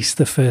at least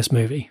the first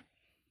movie.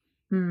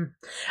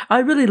 I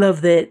really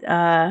love that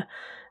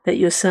that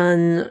your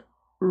son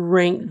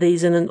ranked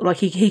these, and like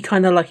he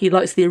kind of like he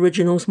likes the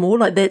originals more.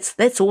 Like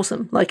that's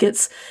awesome. Like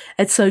it's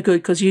so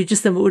good, because you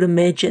just would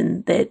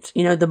imagine that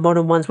the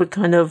modern ones would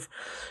kind of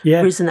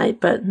resonate,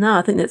 but no,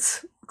 I think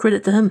that's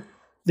credit to him.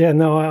 Yeah,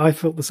 no, I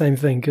felt the same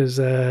thing, because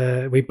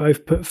we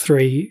both put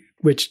 3,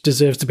 which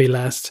deserves to be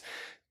last.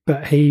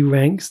 But he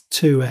ranks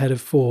 2 ahead of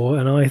 4,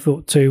 and I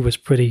thought 2 was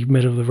pretty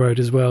middle of the road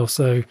as well.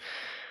 So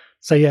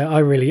yeah, I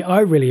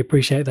really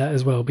appreciate that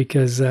as well,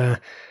 because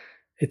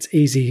it's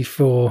easy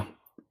for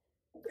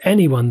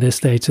anyone this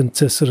day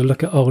to sort of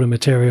look at older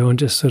material and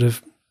just sort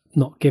of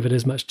not give it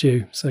as much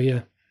due. So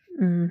yeah,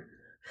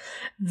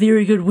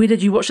 very good. Where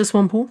did you watch this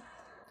one, Paul?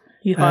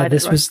 You hired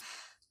this, right?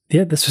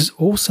 This was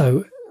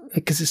also,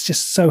 because it's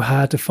just so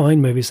hard to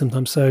find movies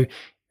sometimes. So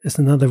it's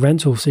another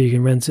rental, so you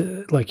can rent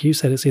it. Like you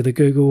said, it's either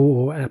Google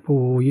or Apple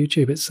or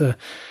YouTube.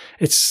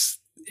 It's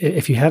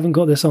if you haven't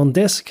got this on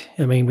disc,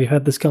 I mean, we've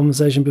had this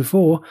conversation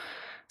before.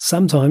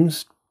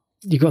 Sometimes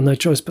you've got no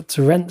choice but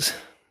to rent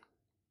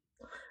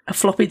a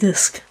floppy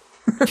disk.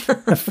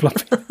 A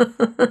floppy,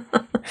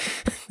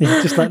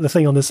 just like the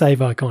thing on the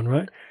save icon,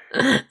 right?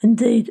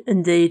 Indeed.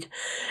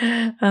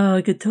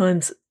 Oh, good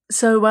times.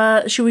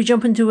 So, should we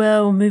jump into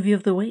our movie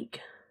of the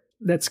week?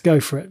 Let's go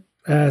for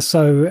it.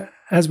 So,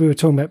 as we were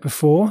talking about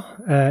before,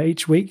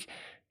 each week,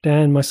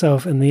 Dan,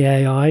 myself, and the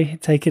AI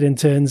take it in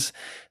turns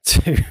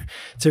to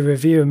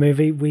review a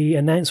movie. We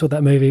announce what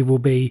that movie will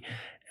be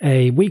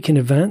a week in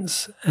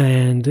advance,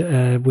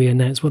 and we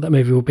announce what that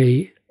movie will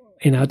be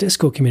in our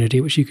Discord community,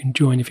 which you can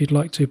join if you'd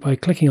like to by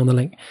clicking on the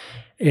link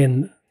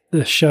in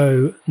the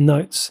show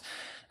notes.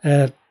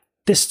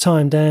 This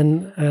time,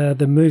 Dan,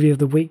 the movie of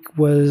the week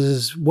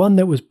was one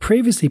that was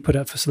previously put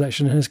up for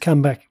selection and has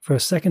come back for a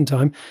second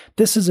time.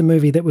 This is a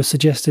movie that was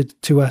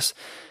suggested to us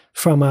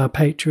from our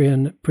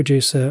Patreon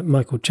producer,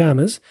 Michael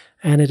Chalmers,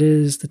 and it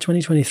is the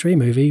 2023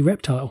 movie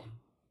Reptile.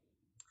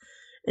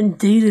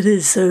 Indeed it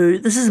is. So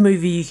this is a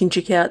movie you can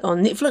check out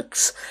on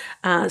Netflix.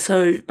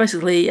 So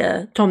basically,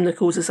 Tom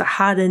Nichols is a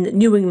hardened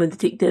New England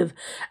detective,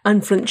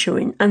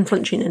 unflinching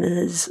in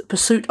his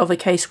pursuit of a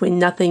case where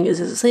nothing is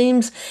as it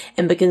seems,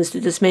 and begins to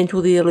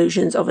dismantle the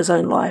illusions of his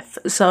own life.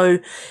 So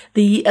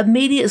the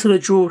immediate sort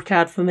of draw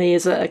card for me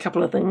is a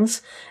couple of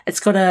things. It's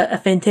got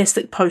a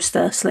fantastic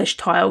poster /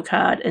 tile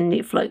card in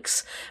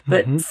Netflix,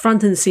 but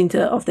front and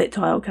centre of that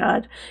tile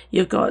card,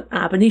 you've got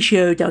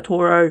Benicio del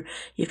Toro,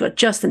 you've got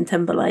Justin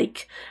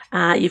Timberlake,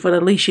 you've got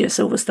Alicia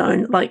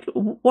Silverstone. Like,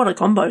 what a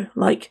combo!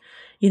 Like,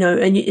 you know,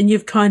 and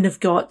you've kind of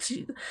got,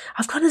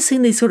 I've kind of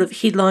seen these sort of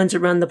headlines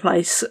around the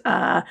place,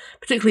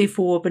 particularly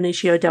for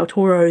Benicio del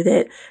Toro,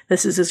 that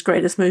this is his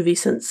greatest movie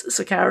since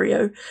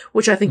Sicario,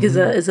 which I think is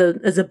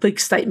a big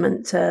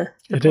statement to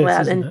pull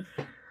out.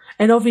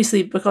 And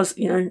obviously, because,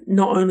 you know,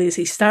 not only is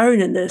he starring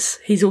in this,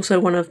 he's also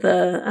one of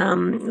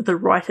the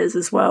writers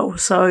as well.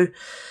 So,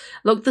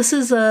 look, this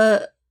is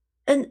an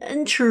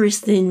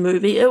interesting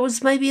movie. It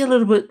was maybe a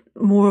little bit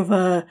more of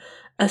a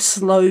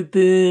slow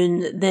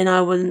burn than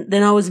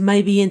I was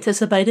maybe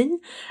anticipating,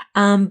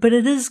 but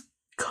it is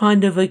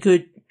kind of a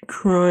good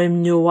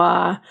crime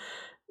noir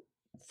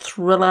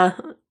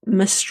thriller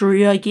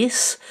mystery, I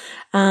guess.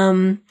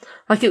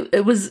 Like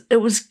it was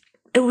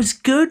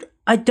good.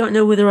 I don't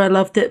know whether I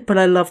loved it, but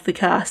I loved the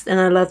cast and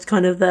I loved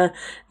kind of the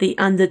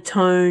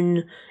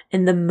undertone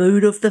and the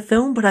mood of the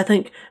film. But I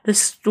think the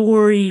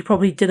story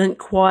probably didn't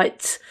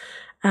quite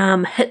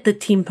hit the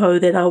tempo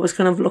that I was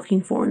kind of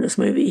looking for in this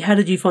movie. How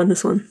did you find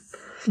this one?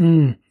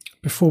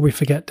 Before we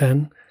forget,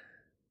 Dan,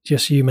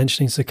 just you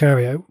mentioning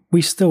Sicario,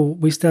 we still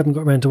haven't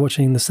got around to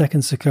watching the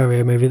second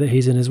Sicario movie that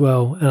he's in as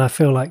well, and I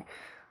feel like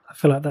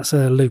that's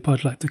a loop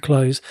I'd like to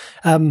close.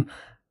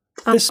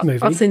 This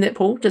movie, I've seen that,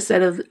 Paul. Just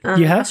out of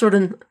you have?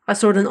 I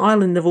saw it in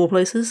Ireland of all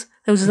places.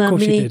 There was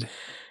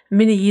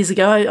many years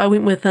ago. I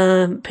went with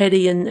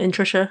Paddy and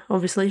Trisha,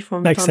 obviously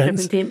from Makes Time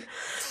sense. Traveling Temp.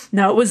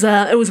 No,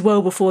 it was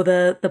well before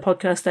the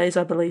podcast days,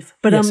 I believe.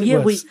 But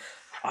yes,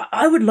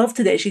 I would love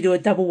to actually do a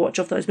double watch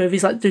of those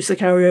movies, like do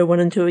Sicario 1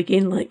 and 2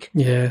 again. Like,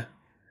 yeah,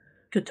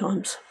 good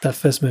times. That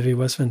first movie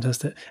was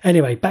fantastic.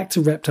 Anyway, back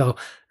to Reptile.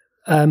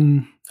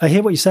 I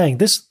hear what you're saying.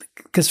 This,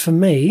 because for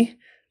me,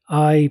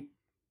 I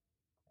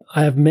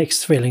have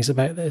mixed feelings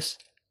about this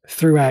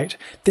throughout.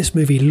 This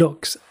movie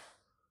looks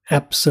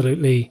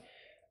absolutely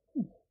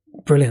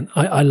brilliant.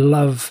 I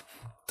love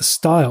the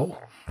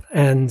style,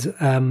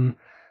 and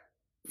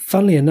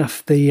funnily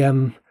enough,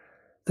 the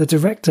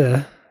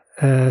director,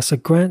 so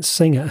Grant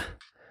Singer,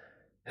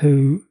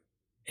 who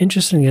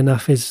interestingly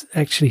enough is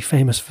actually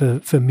famous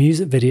for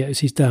music videos.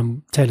 He's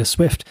done Taylor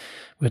Swift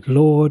with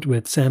Lorde,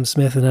 with Sam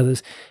Smith and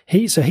others.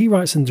 He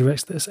writes and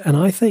directs this, and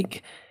I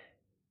think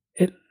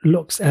it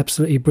looks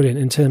absolutely brilliant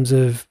in terms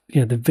of, you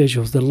know, the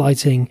visuals, the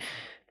lighting,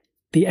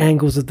 the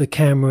angles of the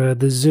camera,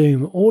 the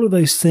zoom, all of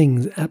those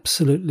things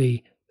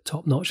absolutely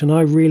top notch. And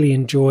I really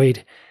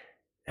enjoyed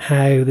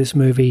how this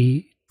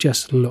movie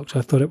just looked.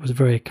 I thought it was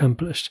very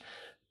accomplished.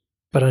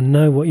 But I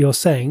know what you're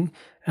saying,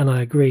 and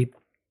I agree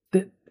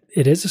that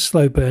it is a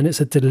slow burn.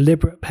 It's a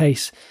deliberate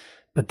pace,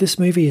 but this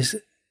movie is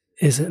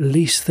at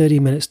least 30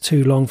 minutes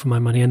too long for my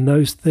money, and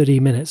those 30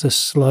 minutes are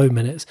slow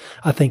minutes.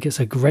 I think it's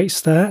a great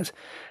start.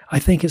 I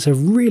think it's a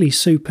really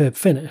superb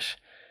finish,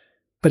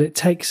 but it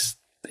takes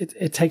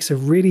a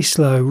really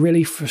slow,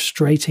 really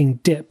frustrating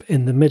dip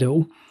in the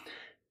middle,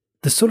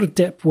 the sort of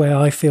dip where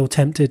I feel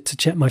tempted to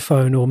check my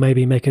phone or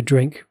maybe make a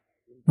drink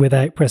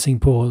without pressing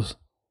pause.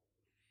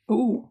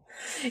 Ooh.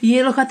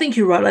 Yeah, look, I think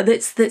you're right. Like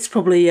that's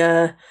probably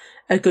a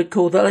good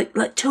call. That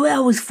like 2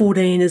 hours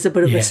 14 is a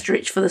bit of a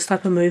stretch for this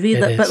type of movie.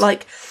 But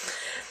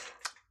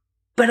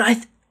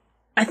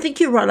I think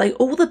you're right. Like,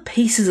 all the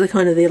pieces are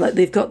kind of there. Like,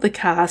 they've got the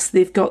cast,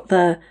 they've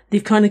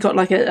kind of got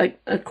like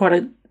a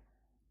quite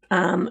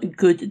a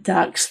good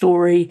dark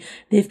story.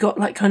 They've got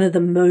like kind of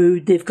the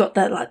mood. They've got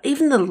that, like,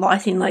 even the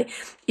lighting. Like,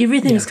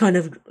 everything's kind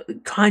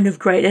of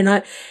great.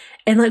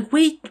 And like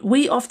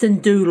we often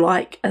do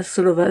like a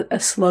sort of a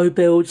slow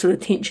build, sort of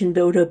tension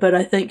builder, but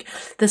I think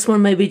this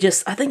one maybe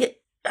just I think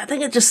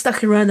it just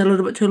stuck around a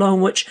little bit too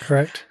long, which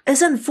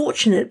is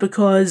unfortunate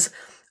because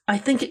I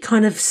think it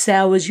kind of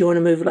sours you on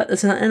a movie like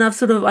this. And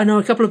I know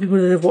a couple of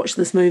people that have watched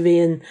this movie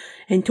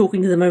and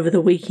talking to them over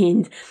the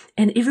weekend,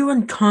 and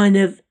everyone kind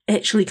of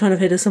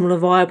had a similar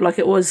vibe. Like,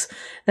 it was,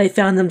 they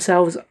found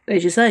themselves,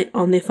 as you say,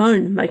 on their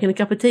phone, making a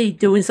cup of tea,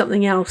 doing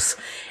something else.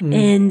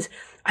 And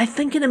I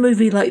think in a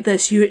movie like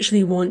this, you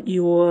actually want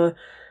your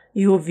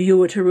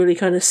viewer to really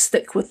kind of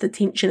stick with the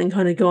tension and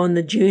kind of go on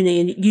the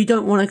journey, and you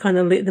don't want to kind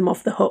of let them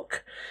off the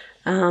hook.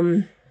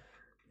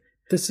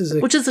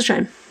 Which is a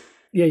shame.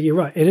 Yeah, you're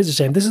right. It is a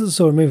shame. This is the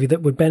sort of movie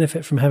that would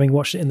benefit from having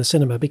watched it in the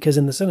cinema, because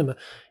in the cinema,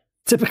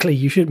 typically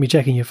you shouldn't be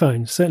checking your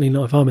phone. Certainly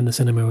not if I'm in the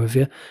cinema with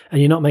you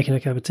and you're not making a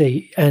cup of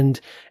tea,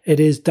 and it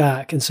is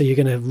dark, and so you're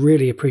going to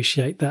really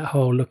appreciate that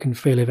whole look and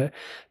feel of it,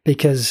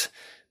 because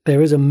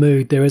there is a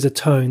mood, there is a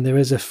tone, there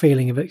is a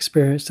feeling of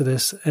experience to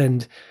this.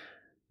 And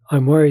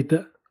I'm worried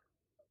that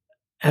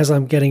as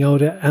I'm getting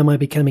older, am I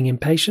becoming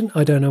impatient?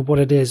 I don't know what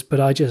it is, but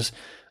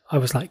I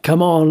was like,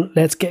 come on,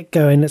 let's get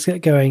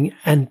going.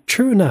 And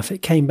true enough, it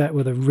came back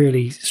with a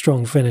really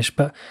strong finish.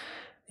 But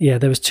yeah,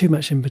 there was too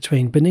much in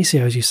between. Benicio,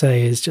 as you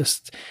say,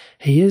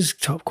 he is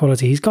top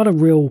quality. He's got a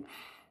real,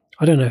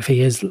 I don't know if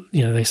he is,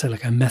 they say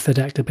like a method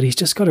actor, but he's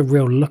just got a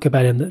real look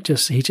about him that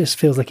he just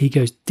feels like he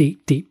goes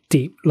deep, deep,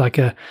 deep, like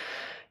a,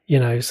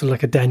 sort of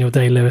like a Daniel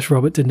Day-Lewis,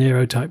 Robert De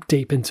Niro type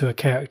deep into a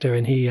character.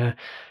 And he,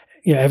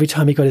 every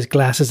time he got his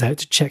glasses out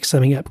to check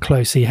something up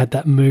close, he had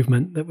that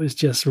movement that was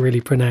just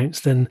really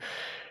pronounced. And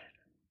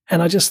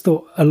I just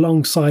thought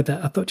alongside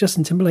that, I thought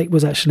Justin Timberlake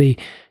was actually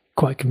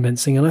quite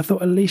convincing. And I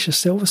thought Alicia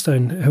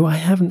Silverstone, who I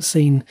haven't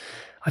seen,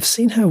 I've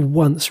seen her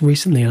once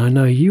recently, and I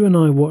know you and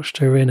I watched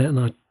her in it, and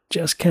I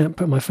just can't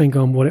put my finger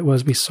on what it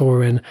was we saw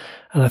her in.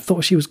 And I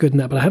thought she was good in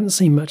that, but I haven't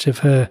seen much of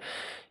her,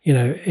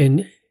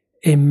 in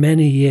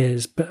many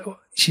years. But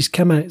she's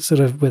come out sort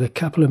of with a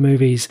couple of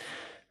movies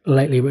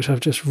lately, which I've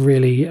just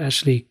really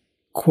actually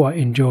quite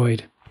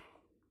enjoyed.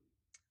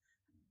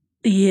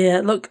 Yeah,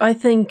 look, I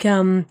think,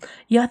 I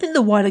think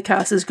the wider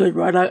cast is good,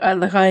 right?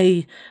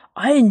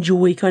 I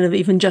enjoy kind of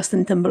even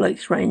Justin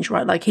Timberlake's range,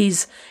 right? Like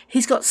he's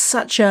got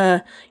such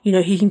a,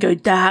 he can go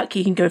dark,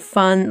 he can go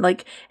fun.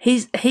 Like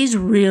he's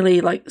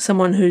really like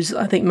someone who's,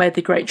 I think, made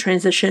the great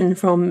transition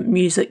from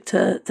music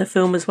to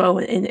film as well,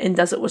 and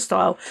does it with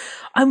style.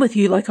 I'm with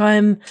you. Like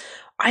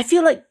I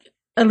feel like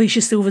Alicia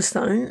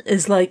Silverstone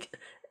is like,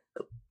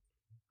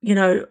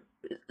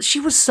 she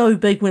was so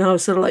big when I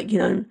was sort of like,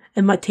 in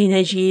my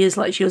teenage years.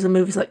 Like she was in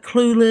movies like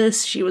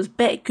Clueless, she was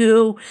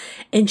Batgirl,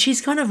 and she's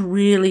kind of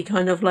really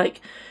kind of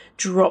like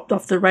dropped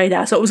off the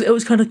radar. So it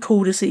was kind of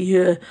cool to see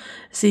her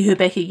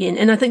back again.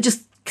 And I think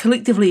just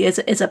collectively as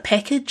a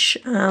package,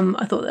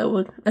 I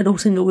thought it all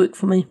seemed to work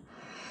for me.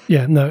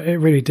 Yeah, no, it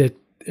really did.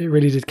 It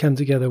really did come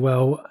together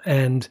well.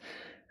 And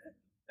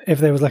if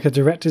there was like a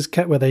director's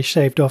cut where they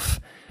shaved off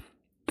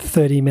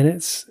 30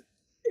 minutes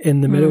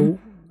in the middle,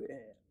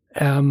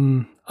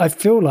 I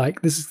feel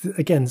like this is,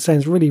 again,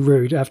 sounds really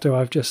rude after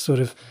I've just sort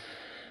of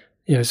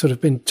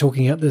been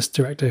talking up this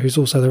director who's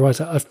also the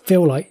writer. I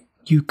feel like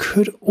you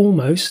could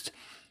almost,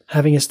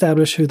 having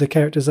established who the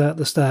characters are at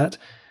the start,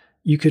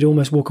 you could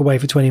almost walk away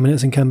for 20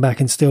 minutes and come back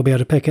and still be able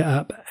to pick it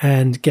up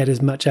and get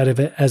as much out of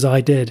it as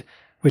I did,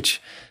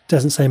 which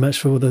doesn't say much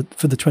for the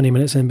 20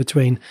 minutes in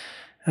between.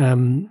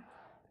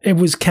 It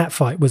was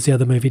Catfight was the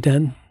other movie,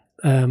 Dan.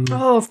 Of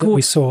course. That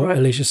we saw right.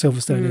 Alicia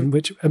Silverstone in,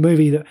 which a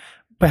movie that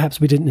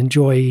perhaps we didn't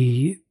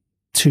enjoy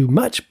too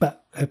much,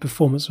 but her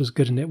performance was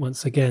good in it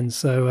once again.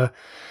 So,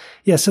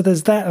 so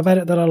there's that about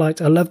it that I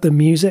liked. I loved the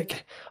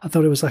music. I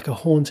thought it was like a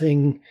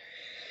haunting,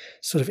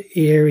 sort of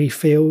eerie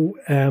feel.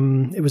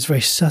 It was very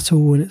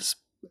subtle in its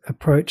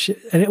approach.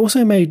 And it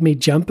also made me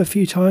jump a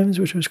few times,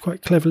 which was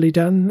quite cleverly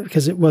done,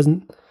 because it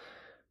wasn't,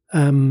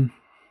 we're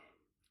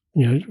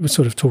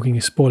sort of talking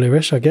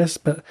spoilerish, I guess,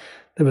 but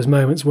there was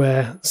moments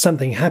where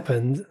something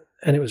happened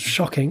and it was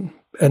shocking.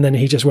 And then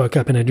he just woke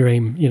up in a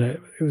dream.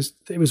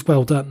 It was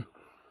well done.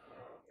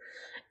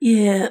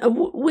 Yeah,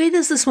 where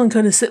does this one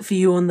kind of sit for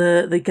you on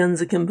the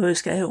Guns Akimbo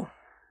scale?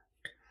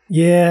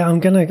 Yeah, I'm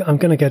gonna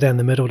go down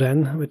the middle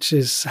then, which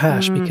is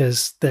harsh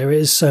because there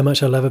is so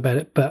much I love about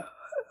it. But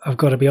I've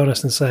got to be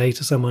honest and say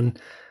to someone,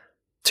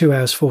 2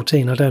 hours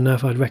 14, I don't know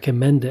if I'd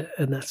recommend it,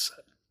 and that's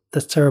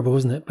terrible,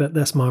 isn't it? But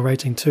that's my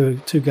rating. Two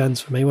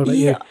guns for me. What about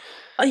you?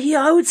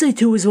 Yeah, I would say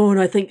 2 as well, and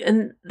I think,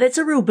 and that's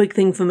a real big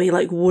thing for me.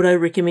 Like, would I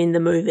recommend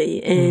the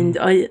movie? And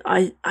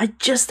I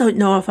just don't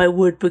know if I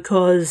would,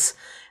 because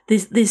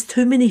there's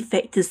too many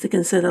factors to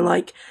consider.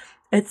 Like,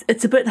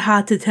 it's a bit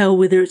hard to tell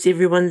whether it's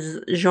everyone's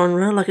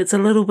genre. Like, it's a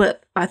little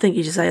bit, I think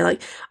you should say,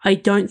 like, I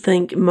don't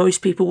think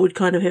most people would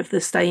kind of have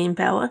the staying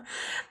power.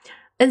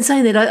 And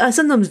saying that, I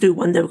sometimes do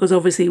wonder, because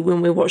obviously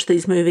when we watch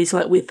these movies,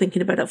 like, we're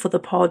thinking about it for the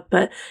pod,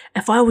 but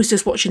if I was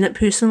just watching it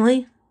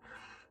personally,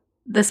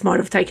 this might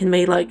have taken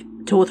me like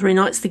 2 or 3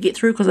 nights to get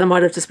through, because I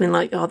might have just been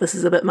like, oh, this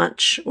is a bit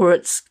much, or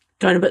it's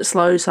going a bit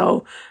slow,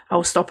 so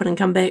I'll stop it and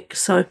come back.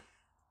 So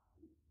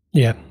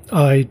yeah,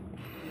 I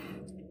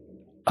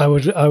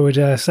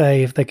would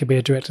say if there could be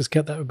a director's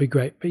cut, that would be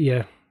great. But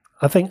yeah,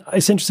 I think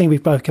it's interesting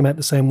we've both come out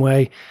the same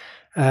way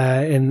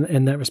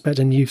in that respect,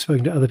 and you've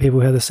spoken to other people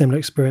who had a similar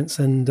experience,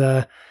 and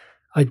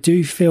I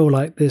do feel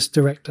like this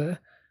director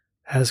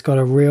has got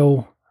a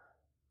real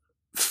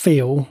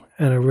feel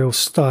and a real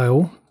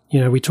style.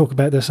 We talk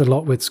about this a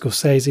lot with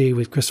Scorsese,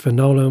 with Christopher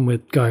Nolan,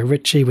 with Guy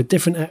Ritchie, with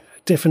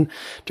different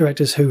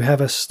directors who have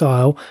a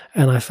style,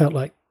 and I felt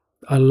like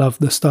I love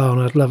the style,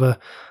 and I'd love a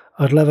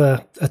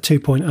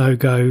 2.0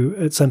 go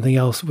at something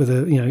else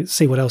with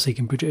see what else he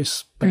can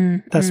produce.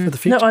 But that's for the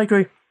future. No, I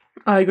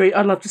agree.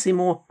 I'd love to see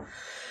more.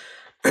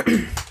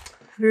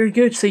 Very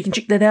good. So you can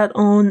check that out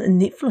on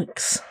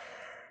Netflix.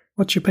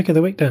 What's your pick of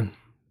the week, Dan?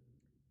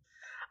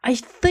 I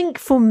think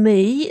for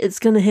me, it's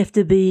going to have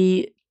to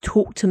be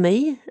Talk to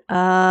Me.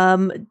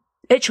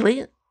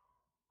 Actually,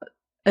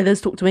 it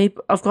is Talk to Me.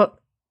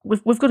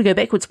 We've got to go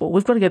backwards, Paul.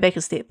 We've got to go back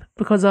a step,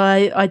 because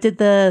I did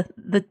the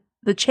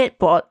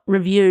chatbot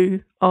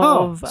review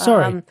of. Oh,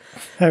 sorry.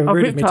 How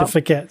rude of me to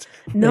forget.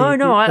 No,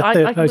 I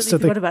completely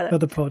forgot about it. Of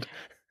the pod.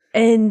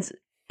 And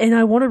and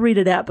I want to read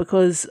it out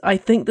because I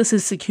think this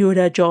has secured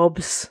our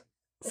jobs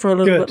for a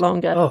little bit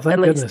longer. Oh,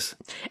 thank goodness.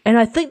 And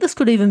I think this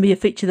could even be a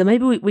feature that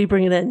maybe we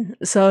bring it in.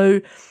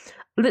 So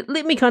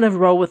let me kind of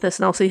roll with this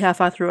and I'll see how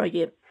far through I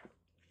get.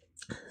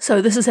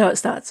 So this is how it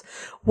starts.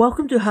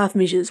 Welcome to Half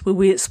Measures, where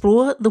we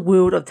explore the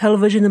world of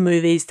television and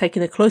movies,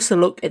 taking a closer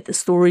look at the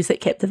stories that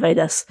captivate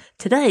us.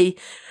 Today,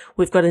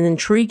 we've got an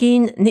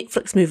intriguing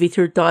Netflix movie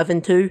to dive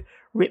into,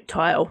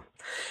 Reptile.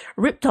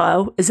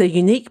 Reptile is a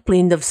unique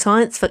blend of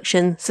science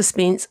fiction,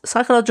 suspense,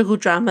 psychological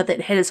drama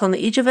that had us on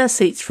the edge of our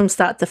seats from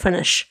start to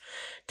finish.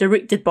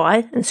 Directed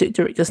by, insert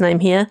director's name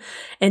here,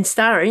 and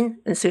starring,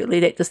 insert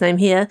lead actor's name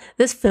here,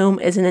 this film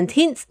is an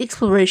intense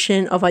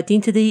exploration of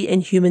identity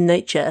and human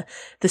nature.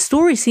 The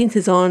story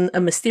centers on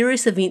a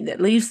mysterious event that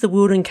leaves the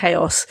world in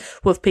chaos,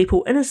 with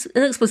people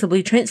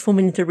inexplicably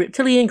transforming into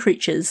reptilian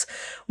creatures.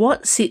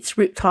 What sets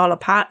Reptile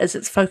apart is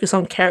its focus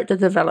on character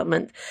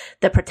development.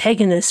 The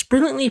protagonist,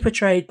 brilliantly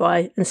portrayed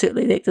by, insert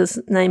lead actor's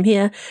name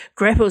here,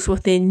 grapples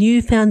with their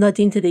newfound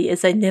identity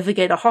as they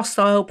navigate a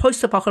hostile,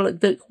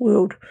 post-apocalyptic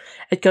world.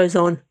 It goes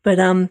on. But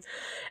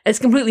it's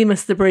completely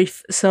missed the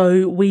brief,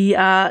 so we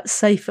are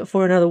safe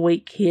for another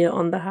week here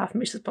on the Half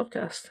Measures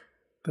podcast.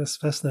 That's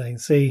fascinating.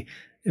 See,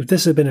 if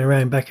this had been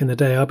around back in the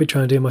day, I'd be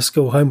trying to do my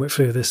school homework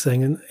through this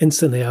thing, and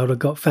instantly I would have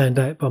got found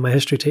out by my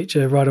history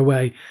teacher right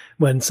away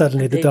when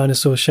suddenly the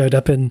dinosaurs showed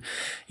up in,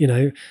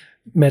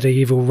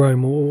 medieval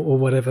Rome or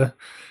whatever.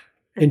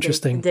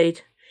 Interesting.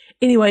 Indeed.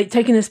 Anyway,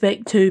 taking us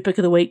back to pick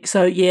of the week.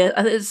 So yeah,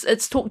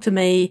 it's Talk to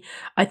Me.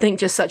 I think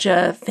just such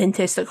a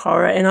fantastic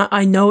horror, and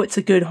I know it's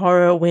a good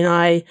horror when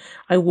I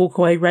walk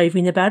away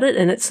raving about it,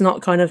 and it's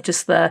not kind of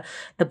just the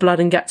blood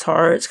and guts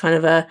horror. It's kind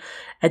of a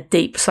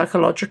deep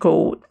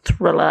psychological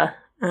thriller.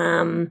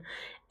 And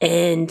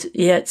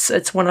yeah,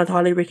 it's one I'd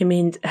highly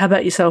recommend. How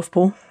about yourself,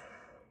 Paul?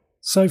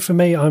 So for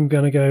me, I'm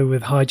going to go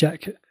with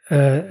Hijack.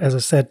 As I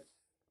said,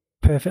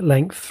 perfect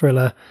length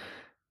thriller.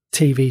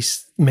 TV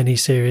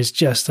miniseries,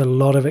 just a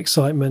lot of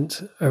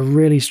excitement, a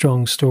really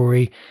strong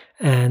story,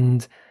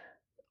 and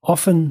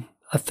often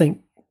I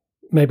think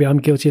maybe I'm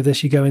guilty of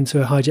this. You go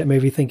into a Hijack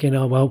movie thinking,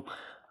 oh, well,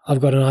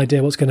 I've got an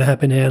idea what's going to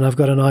happen here and I've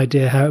got an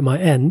idea how it might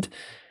end.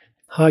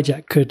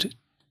 Hijack could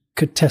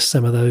test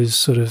some of those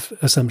sort of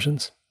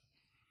assumptions.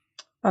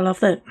 I love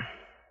that.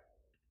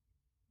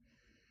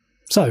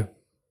 So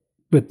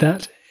with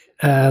that,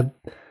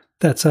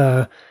 that's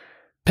a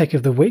pick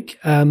of the week.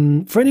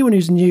 For anyone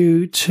who's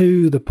new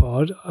to the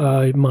pod,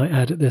 I might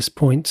add at this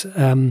point,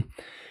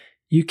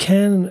 you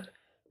can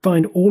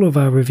find all of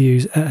our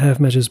reviews at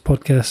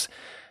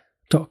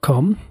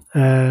halfmeasurespodcast.com.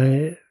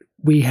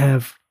 We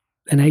have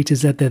an A to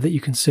Z there that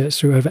you can search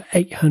through over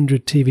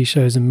 800 TV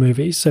shows and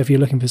movies. So if you're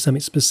looking for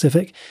something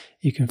specific,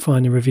 you can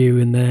find a review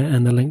in there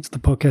and the link to the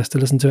podcast to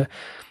listen to it.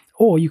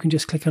 Or you can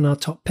just click on our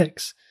top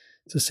picks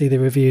to see the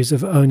reviews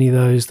of only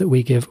those that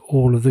we give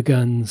all of the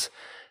guns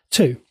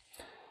to.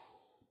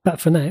 But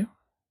for now,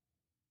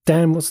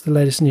 Dan, what's the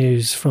latest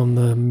news from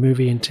the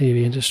movie and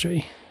TV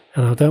industry?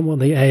 And I don't want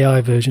the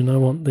AI version. I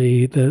want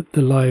the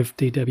live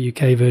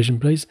DWK version,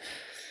 please.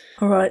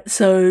 All right,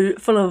 so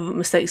full of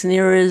mistakes and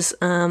errors.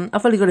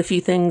 I've only got a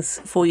few things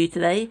for you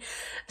today.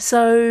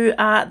 So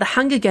The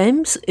Hunger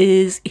Games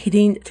is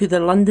heading to the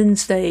London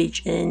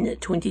stage in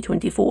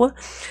 2024.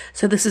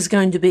 So this is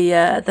going to be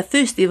the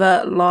first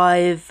ever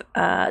live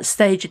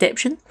stage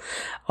adaptation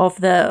of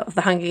the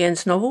Hunger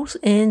Games novels.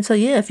 And so,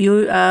 yeah, if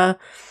you are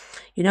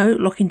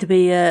looking to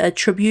be a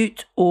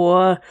tribute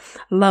or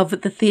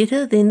love the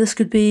theatre, then this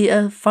could be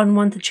a fun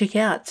one to check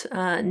out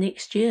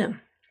next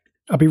year.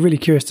 I'll be really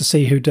curious to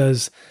see who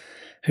does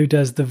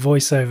the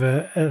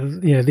voiceover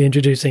of, the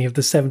introducing of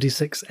the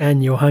 76th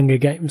annual Hunger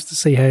Games, to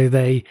see how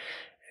they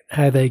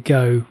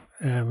go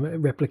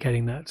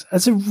replicating that.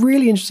 It's a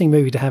really interesting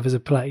movie to have as a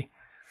play.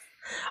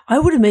 I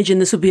would imagine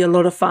this would be a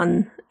lot of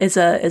fun as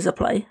a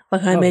play.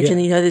 Like I imagine,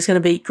 there's going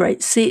to be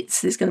great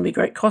sets, there's going to be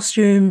great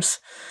costumes.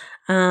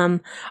 I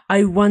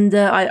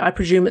wonder, I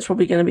presume it's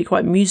probably going to be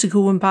quite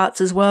musical in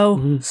parts as well.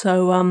 Mm-hmm.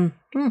 So,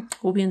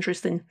 will be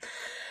interesting.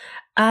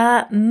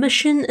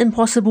 Mission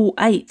Impossible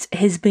 8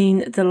 has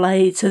been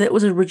delayed. So that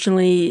was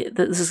originally,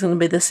 this is going to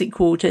be the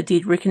sequel to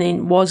Dead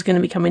Reckoning, was going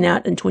to be coming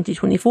out in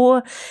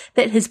 2024.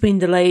 That has been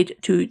delayed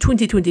to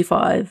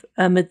 2025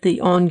 amid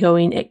the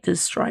ongoing actors'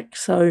 strike.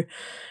 So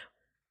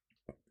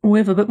we'll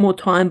have a bit more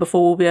time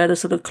before we'll be able to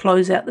sort of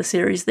close out the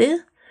series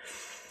there.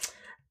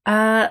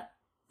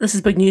 This is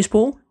big news,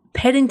 Paul.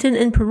 Paddington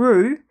in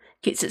Peru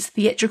gets its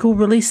theatrical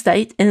release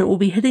date, and it will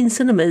be hitting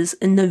cinemas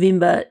in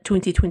November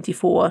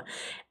 2024.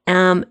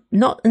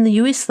 Not in the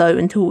US though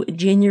until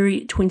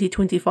January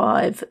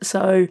 2025.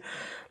 So,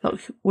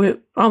 look,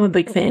 I'm a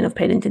big fan of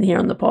Paddington here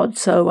on the pod,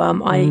 so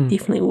I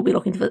definitely will be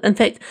looking to it. In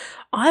fact,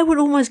 I would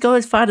almost go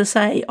as far to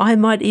say I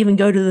might even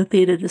go to the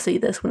theatre to see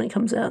this when it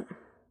comes out.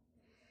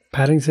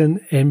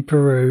 Paddington in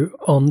Peru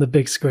on the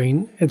big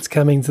screen. It's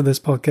coming to this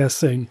podcast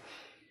soon.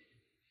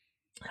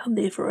 I'm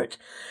there for it.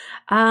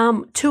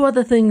 Two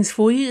other things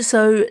for you.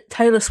 So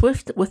Taylor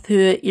Swift with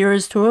her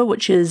Eras Tour,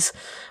 which is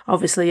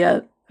obviously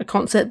a a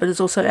concert, but it's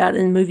also out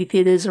in movie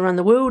theatres around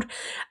the world.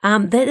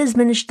 That has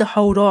managed to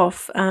hold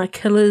off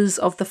Killers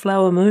of the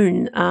Flower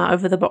Moon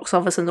over the box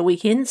office in the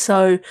weekend.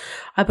 So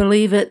I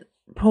believe it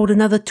pulled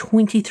another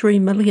 23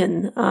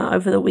 million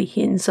over the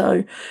weekend,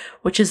 so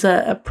which is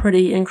a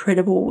pretty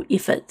incredible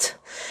effort.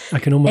 I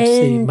can almost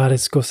see Martin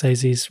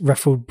Scorsese's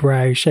ruffled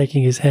brow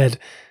shaking his head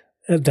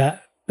at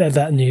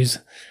that news.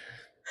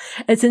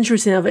 It's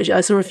interesting.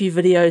 I saw a few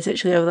videos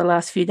actually over the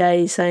last few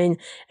days saying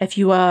if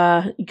you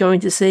are going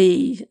to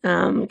see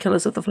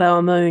Killers of the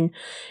Flower Moon,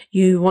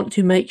 you want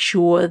to make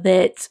sure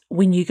that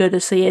when you go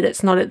to see it,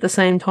 it's not at the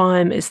same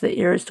time as the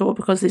Eras Tour,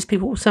 because there's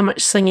so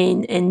much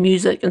singing and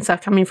music and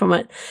stuff coming from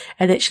it,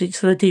 it actually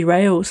sort of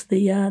derails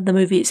the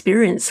movie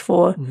experience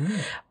for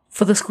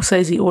the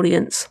Scorsese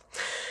audience.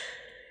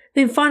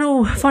 Then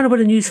final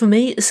bit of news for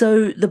me.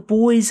 So The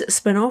Boys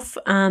spin-off,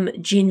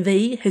 Gen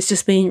V, has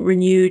just been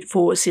renewed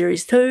for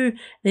Series 2.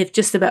 They've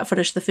just about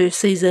finished the first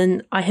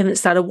season. I haven't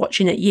started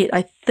watching it yet.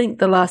 I think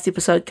the last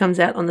episode comes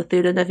out on the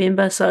 3rd of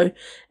November, so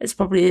it's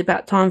probably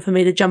about time for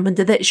me to jump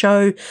into that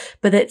show.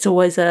 But that's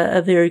always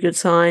a very good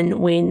sign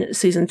when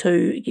Season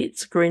 2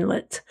 gets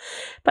greenlit.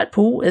 But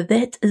Paul,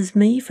 that is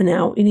me for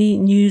now. Any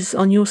news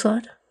on your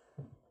side?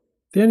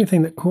 The only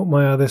thing that caught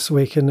my eye this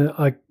week, and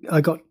I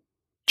got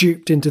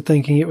duped into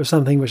thinking it was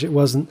something which it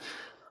wasn't.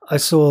 I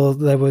saw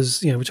there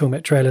was, we're talking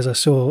about trailers. I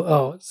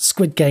saw,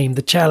 Squid Game,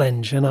 The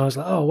Challenge. And I was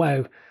like, oh,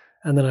 wow.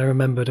 And then I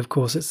remembered, of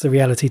course, it's the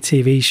reality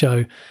TV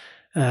show,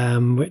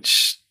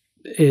 which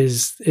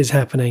is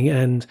happening.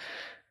 And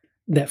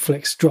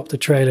Netflix dropped a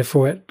trailer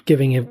for it,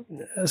 giving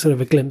a sort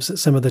of a glimpse at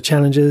some of the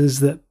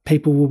challenges that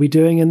people will be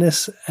doing in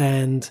this.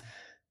 And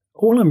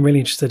all I'm really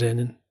interested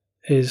in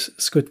is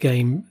Squid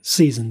Game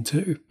Season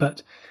 2.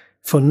 But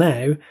for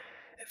now,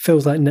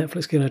 feels like Netflix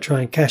is going to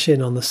try and cash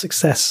in on the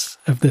success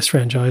of this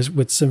franchise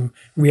with some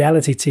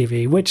reality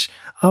TV, which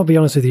I'll be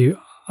honest with you,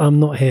 I'm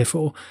not here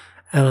for.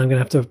 And I'm going to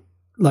have to,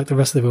 like the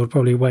rest of the world,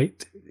 probably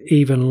wait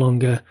even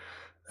longer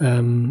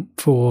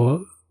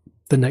for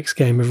the next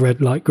game of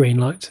red light, green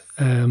light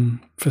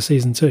for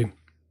Season 2.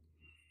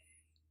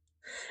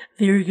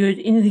 Very good.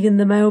 Anything in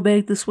the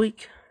mailbag this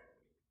week?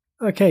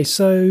 Okay,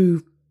 so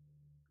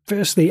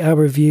firstly, our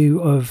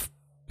review of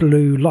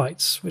Blue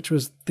Lights, which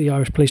was the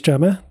Irish police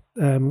drama.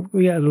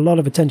 We had a lot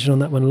of attention on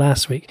that one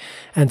last week.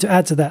 And to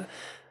add to that,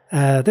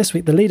 this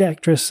week, the lead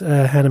actress,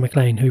 Hannah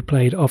McLean, who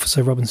played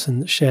Officer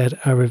Robinson, shared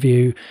our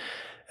review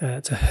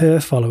to her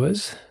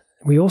followers.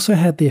 We also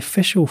had the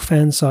official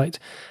fan site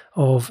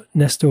of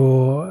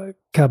Nestor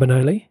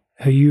Carbonelli,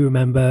 who you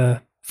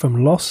remember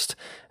from Lost,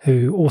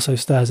 who also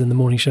stars in The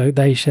Morning Show.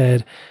 They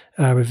shared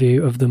our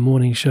review of The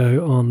Morning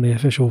Show on the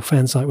official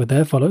fan site with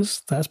their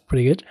followers. That's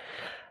pretty good.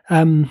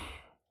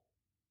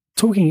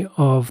 Talking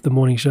of The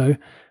Morning Show,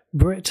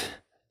 Britt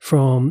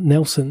from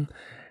Nelson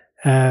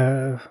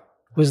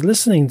was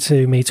listening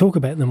to me talk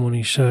about The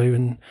Morning Show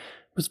and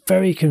was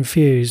very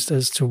confused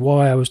as to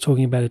why I was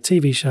talking about a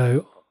TV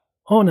show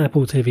on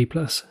Apple TV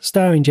Plus,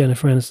 starring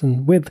Jennifer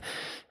Aniston, with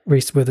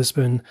Reese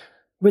Witherspoon,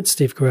 with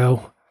Steve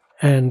Carell,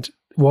 and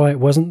why it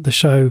wasn't the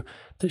show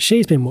that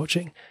she's been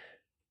watching.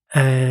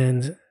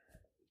 And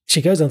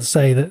she goes on to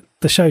say that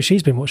the show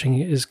she's been watching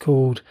is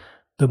called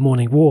The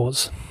Morning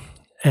Wars.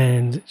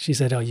 And she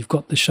said, you've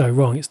got the show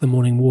wrong. It's The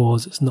Morning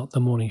Wars. It's not The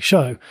Morning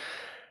Show.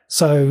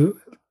 So,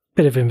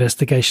 bit of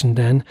investigation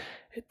then.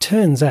 It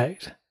turns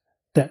out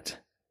that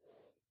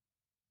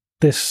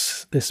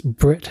this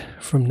Brit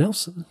from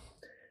Nelson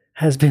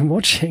has been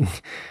watching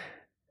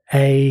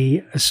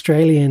a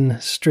Australian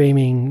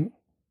streaming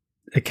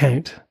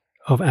account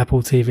of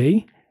Apple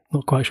TV.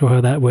 Not quite sure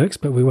how that works,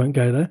 but we won't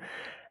go there.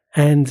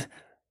 And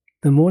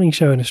The Morning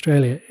Show in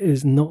Australia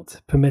is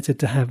not permitted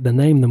to have the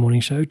name The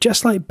Morning Show,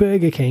 just like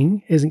Burger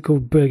King isn't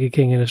called Burger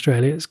King in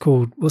Australia. It's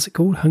called, what's it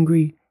called?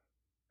 Hungry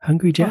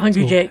Jacks?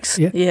 Hungry Jacks.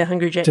 Yeah,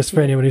 Hungry Jacks. Just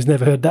for anyone who's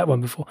never heard that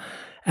one before.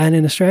 And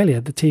in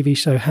Australia, the TV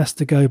show has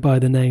to go by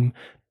the name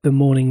The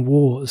Morning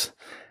Wars.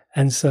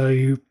 And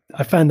so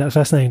I found that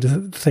fascinating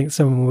to think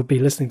someone would be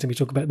listening to me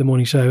talk about The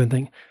Morning Show and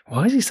think,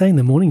 why is he saying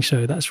The Morning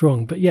Show? That's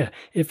wrong. But yeah,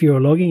 if you're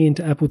logging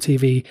into Apple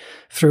TV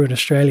through an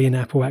Australian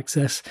Apple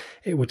access,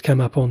 it would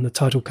come up on the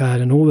title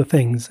card and all the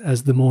things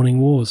as The Morning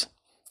Wars.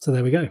 So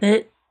there we go.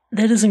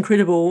 That is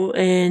incredible.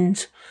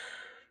 And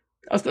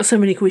I've got so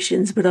many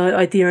questions, but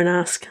I dare and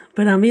ask.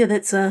 But yeah,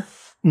 that's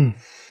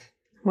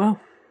wow.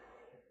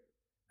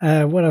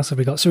 What else have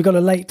we got? So we got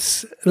a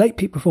late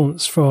peak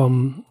performance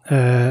from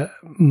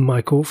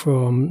Michael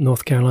from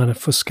North Carolina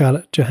for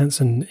Scarlett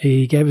Johansson.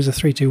 He gave us a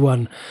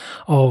 3-2-1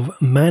 of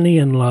Manny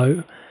and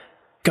Lowe,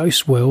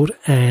 Ghost World,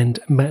 and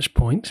Match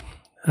Point.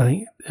 I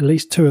think at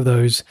least two of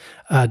those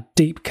are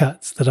deep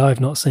cuts that I've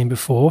not seen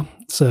before,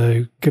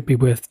 so could be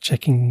worth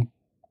checking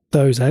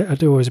those out. I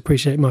do always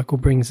appreciate Michael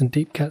bringing some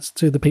deep cuts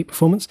to the peak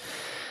performance.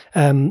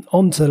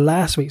 On to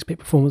last week's peak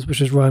performance, which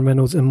was Ryan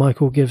Reynolds, and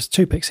Michael gives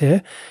two picks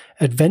here: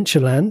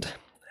 Adventureland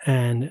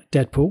and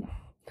Deadpool.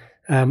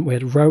 We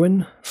had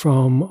Rowan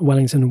from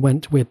Wellington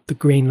went with the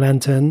Green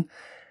Lantern.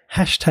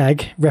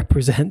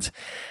 #represent.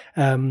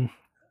 I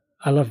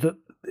love that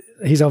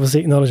he's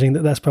obviously acknowledging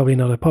that that's probably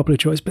not a popular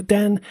choice. But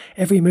Dan,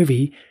 every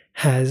movie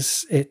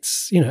has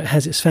its, it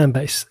has its fan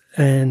base,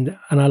 and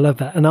I love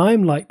that. And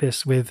I'm like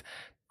this with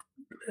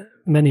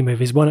many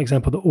movies. One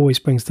example that always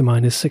springs to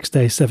mind is 6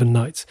 Days, 7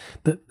 Nights,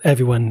 that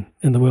everyone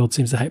in the world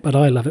seems to hate, but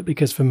I love it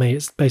because for me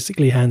it's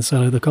basically Han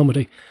Solo the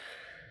comedy.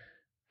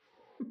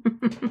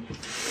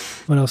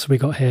 What else have we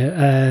got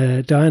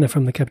here? Diana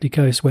from the Capri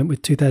Coast went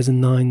with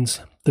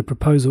 2009's The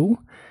Proposal,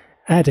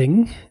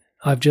 adding,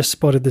 I've just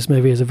spotted this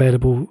movie is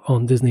available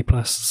on Disney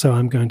Plus, so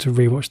I'm going to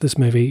rewatch this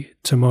movie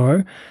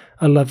tomorrow.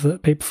 I love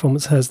that peak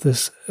performance has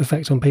this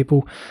effect on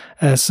people.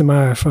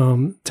 Samara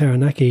from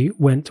Taranaki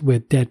went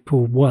with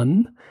Deadpool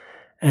 1,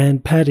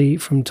 and Paddy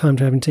from Time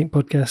Traveling Tink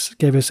Podcast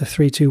gave us a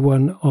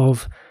 3-2-1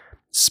 of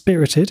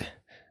Spirited.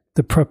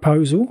 The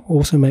Proposal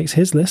also makes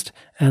his list,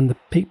 and the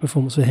peak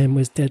performance for him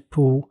was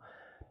Deadpool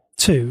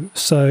 2.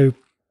 So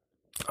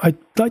I'd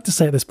like to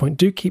say at this point,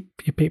 do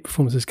keep your peak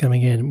performances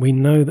coming in. We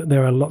know that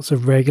there are lots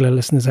of regular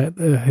listeners out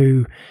there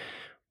who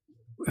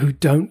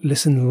don't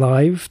listen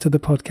live to the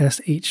podcast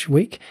each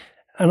week.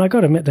 And I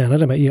got to admit, Dan, I don't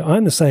know about you,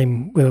 I'm the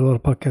same with a lot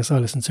of podcasts I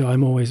listen to.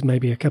 I'm always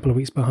maybe a couple of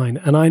weeks behind.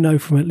 And I know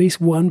from at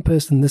least one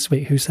person this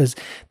week who says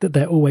that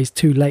they're always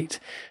too late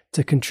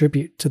to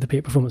contribute to the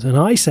peak performance. And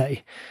I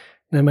say,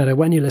 no matter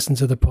when you listen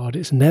to the pod,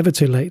 it's never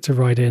too late to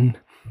write in.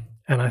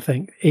 And I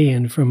think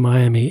Ian from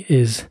Miami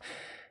is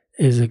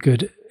a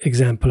good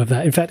example of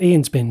that. In fact,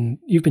 you've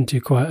been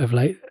too quiet of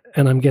late,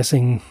 and I'm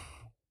guessing,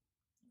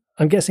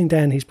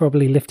 Dan, he's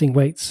probably lifting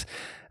weights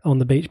on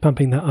the beach,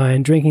 pumping that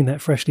iron, drinking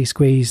that freshly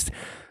squeezed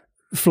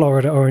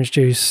Florida orange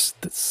juice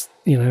that's,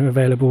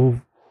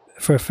 available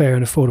for a fair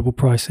and affordable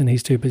price, and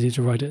he's too busy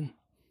to write in.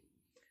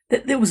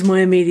 That was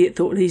my immediate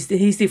thought. He's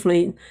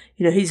definitely,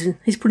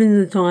 he's putting in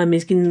the time,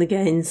 he's getting the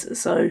gains.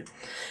 So,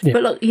 yeah.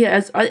 But look, yeah,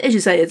 as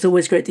you say, it's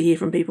always great to hear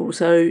from people.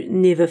 So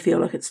never feel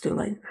like it's too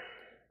late.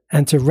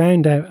 And to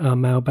round out our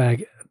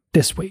mailbag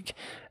this week,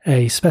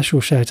 a special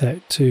shout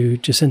out to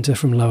Jacinta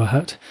from Lower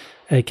Hutt,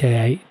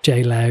 aka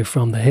J Lau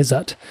from the His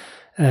Hut,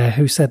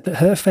 who said that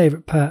her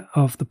favourite part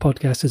of the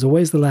podcast is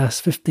always the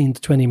last 15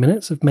 to 20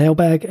 minutes of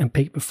mailbag and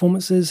peak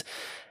performances,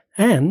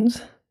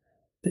 and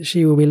that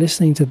she will be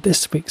listening to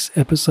this week's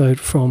episode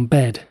from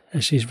bed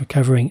as she's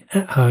recovering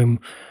at home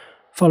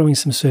following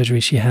some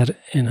surgery she had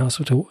in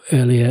hospital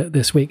earlier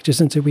this week.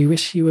 Jacinta, we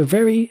wish you a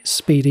very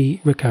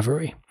speedy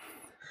recovery.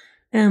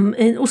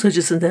 And also,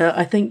 Jacinta,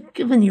 I think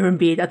given you're in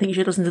bed, I think you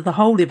should listen to the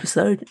whole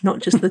episode, not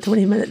just the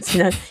 20 minutes.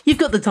 You've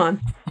got the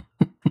time.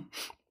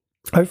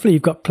 Hopefully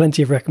you've got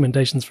plenty of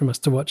recommendations from us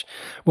to watch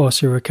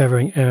whilst you're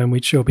recovering, and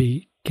we'd sure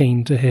be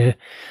keen to hear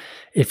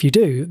if you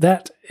do.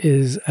 That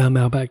is our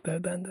mailbag there,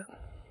 Dan.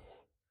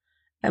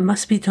 It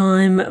must be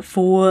time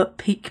for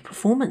peak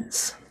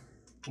performance.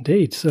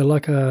 Indeed. So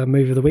like our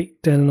movie of the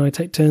week, Dan and I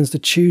take turns to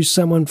choose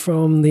someone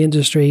from the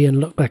industry and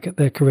look back at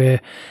their career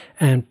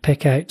and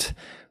pick out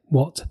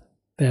what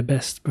their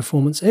best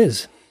performance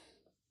is.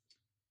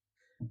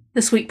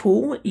 This week,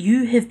 Paul,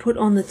 you have put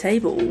on the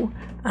table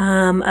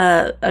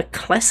a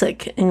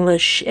classic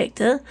English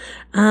actor,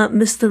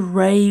 Mr.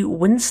 Ray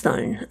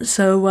Winstone.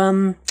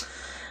 So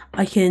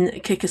I can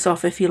kick us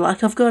off if you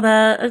like. I've got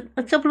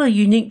a couple of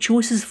unique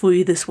choices for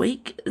you this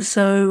week.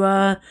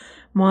 So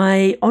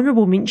my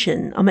honourable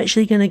mention, I'm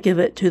actually going to give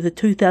it to the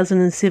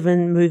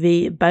 2007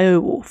 movie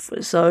Beowulf.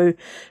 So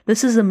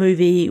this is a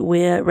movie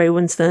where Ray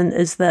Winstone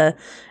is the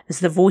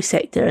voice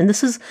actor, and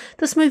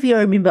this movie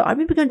I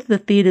remember going to the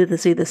theatre to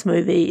see this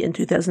movie in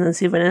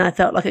 2007, and I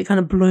felt like it kind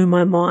of blew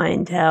my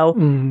mind how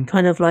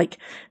kind of like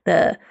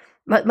the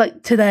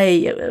like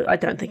today, I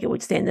don't think it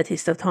would stand the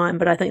test of time,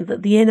 but I think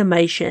that the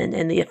animation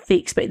and the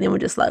effects back then were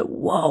just like,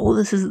 whoa,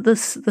 this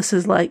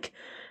is like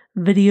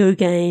video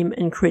game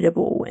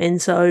incredible.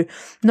 And so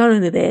not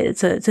only that,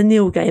 it's a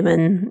Neil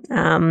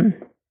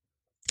Gaiman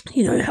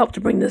helped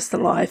to bring this to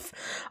life.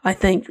 I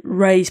think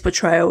Ray's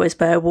portrayal as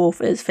Beowulf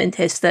is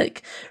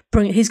fantastic.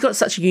 He's got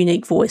such a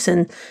unique voice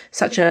and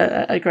such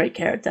a great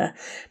character.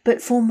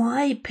 But for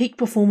my peak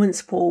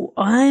performance, Paul,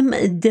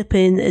 I'm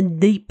dipping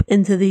deep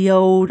into the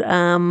old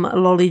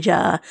lolly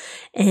jar,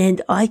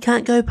 and I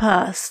can't go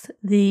past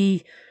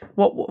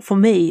what for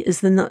me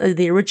is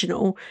the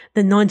original,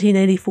 the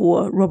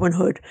 1984 Robin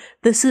Hood.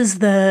 This is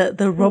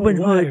the Robin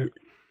Hood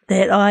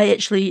that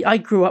I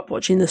grew up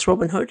watching this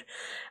Robin Hood.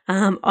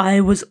 I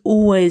was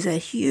always a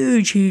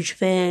huge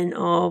fan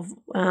of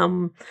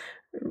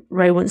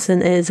Ray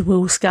Winstone as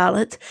Will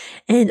Scarlet,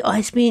 and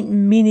I spent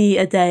many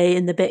a day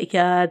in the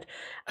backyard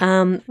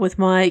with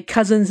my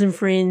cousins and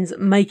friends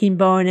making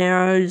bow and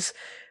arrows,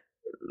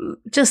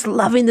 just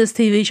loving this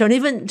TV show. And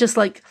even just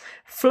like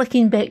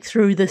flicking back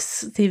through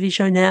this TV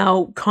show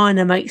now kind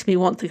of makes me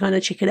want to kind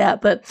of check it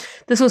out. But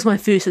this was my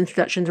first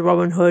introduction to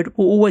Robin Hood.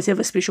 Will always have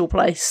a special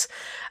place.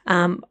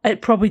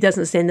 It probably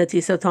doesn't stand the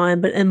test of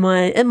time, but in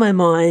my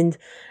mind,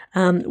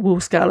 Will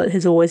Scarlet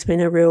has always been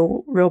a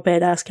real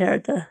badass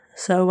character.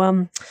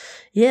 So,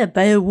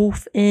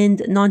 Beowulf and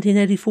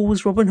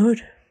 1984's Robin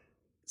Hood.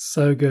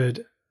 So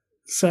good.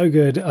 So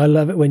good. I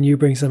love it when you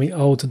bring something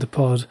old to the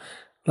pod,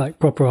 like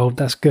proper old.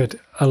 That's good.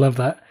 I love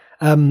that.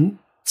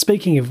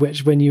 speaking of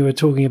which, when you were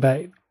talking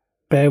about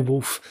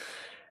Beowulf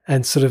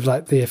and sort of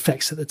like the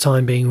effects at the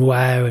time being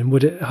wow, and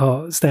would it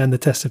stand the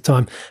test of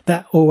time,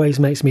 that always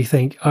makes me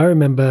think. I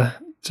remember,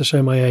 to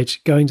show my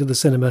age, going to the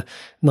cinema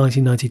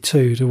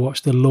 1992 to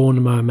watch The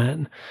Lawnmower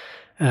Man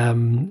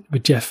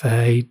with Jeff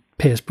Fahey,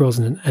 Pierce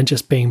Brosnan, and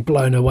just being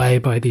blown away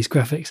by these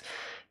graphics.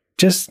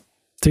 Just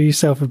do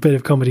yourself a bit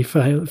of comedy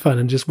fun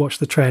and just watch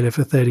the trailer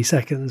for 30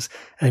 seconds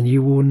and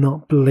you will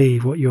not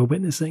believe what you're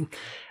witnessing.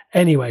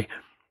 Anyway,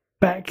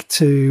 back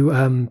to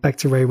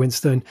Ray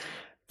Winstone.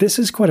 This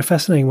is quite a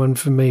fascinating one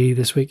for me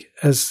this week.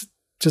 Just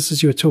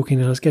as you were talking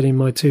and I was getting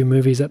my two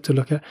movies up to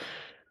look at,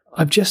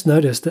 I've just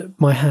noticed that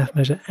my half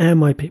measure and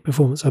my peak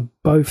performance are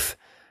both,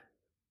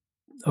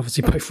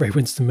 obviously both Ray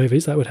Winstone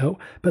movies, that would help,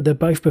 but they're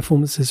both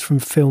performances from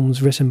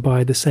films written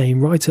by the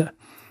same writer,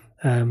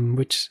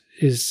 which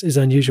is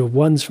unusual.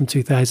 One's from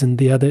 2000,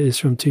 the other is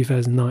from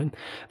 2009.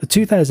 The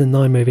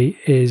 2009 movie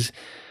is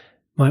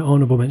my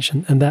honourable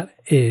mention, and that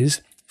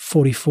is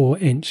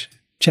 44-inch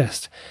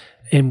Chest,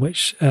 in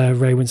which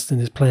Ray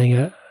Winstone is playing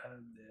a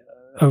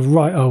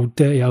right old,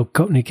 dirty old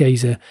Cockney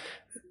geezer.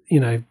 You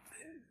know,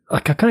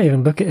 like I can't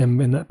even look at him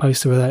in that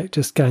poster without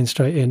just going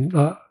straight in.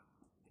 Like,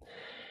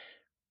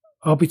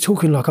 I'll be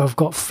talking like I've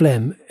got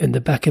phlegm in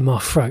the back of my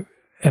throat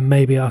and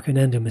maybe I can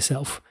end it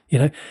myself. You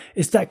know,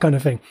 it's that kind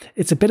of thing.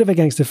 It's a bit of a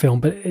gangster film,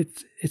 but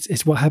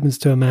it's what happens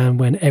to a man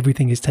when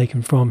everything is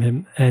taken from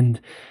him. And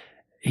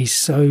he's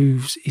so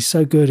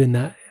good in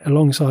that,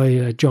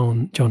 alongside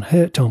John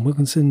Hurt, Tom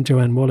Wilkinson,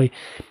 Joanne Whalley.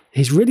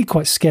 He's really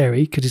quite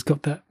scary because he's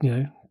got that, you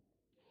know,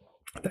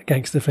 that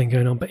gangster thing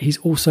going on, but he's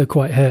also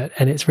quite hurt,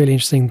 and it's really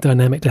interesting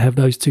dynamic to have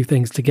those two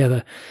things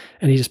together,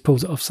 and he just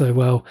pulls it off so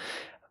well.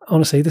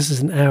 Honestly, this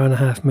is an hour and a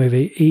half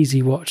movie,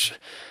 easy watch,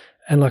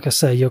 and like I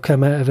say, you'll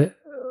come out of it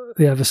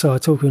the other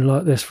side talking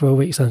like this for a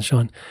week,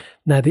 sunshine.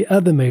 Now, the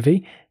other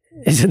movie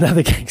is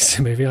another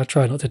gangster movie. I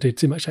try not to do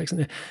too much accent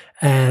there,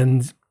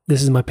 and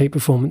this is my peak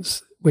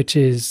performance, which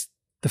is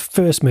the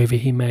first movie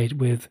he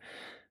made with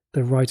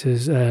the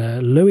writers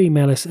Louis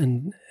Mallis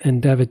and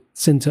David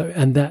Cinto,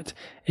 and that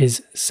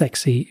is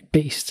Sexy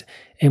Beast,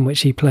 in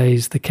which he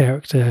plays the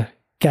character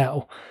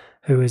Gal,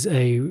 who is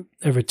a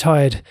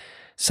retired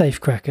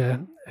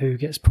safecracker who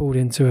gets pulled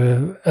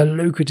into a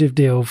lucrative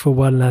deal for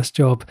one last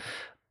job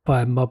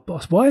by a mob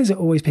boss. Why is it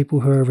always people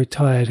who are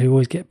retired who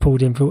always get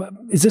pulled in for?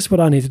 Is this what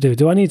I need to do?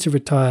 Do I need to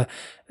retire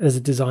as a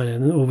designer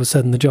and all of a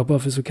sudden the job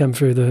offers will come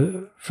through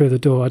the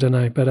door? I don't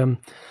know, but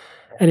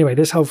anyway,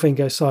 this whole thing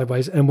goes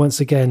sideways, and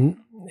once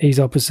again, he's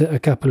opposite a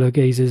couple of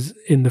geezers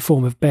in the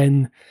form of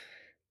Ben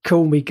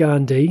Call Me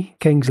Gandhi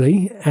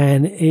Kingsley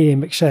and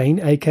Ian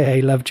McShane,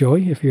 aka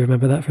Lovejoy, if you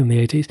remember that from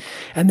the 80s.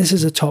 And this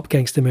is a top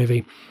gangster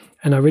movie,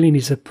 and I really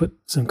need to put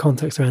some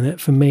context around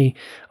it. For me,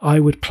 I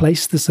would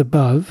place this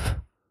above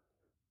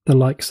the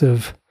likes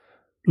of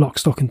Lock,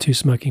 Stock and Two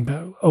Smoking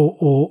Barrels,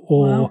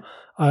 or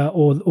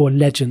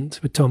Legend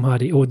with Tom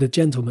Hardy, or The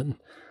Gentleman.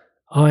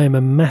 I am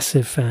a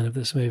massive fan of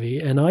this movie,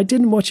 and I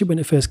didn't watch it when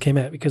it first came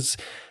out because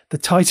the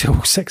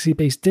title Sexy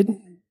Beast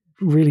didn't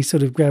really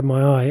sort of grab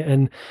my eye,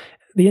 and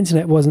the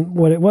internet wasn't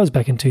what it was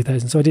back in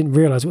 2000, so I didn't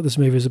realize what this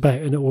movie was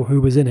about or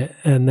who was in it,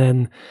 and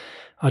then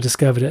I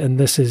discovered it, and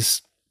this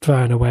is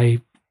far and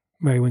away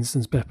Ray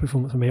Winstone's best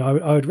performance for me. I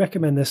would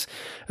recommend this,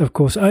 of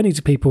course, only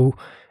to people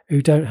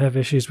who don't have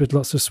issues with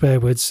lots of swear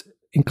words,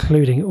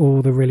 including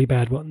all the really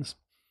bad ones.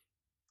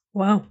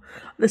 Wow,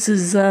 this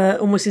is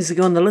almost needs to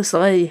go on the list.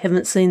 I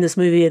haven't seen this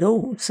movie at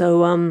all,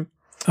 so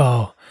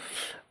Oh,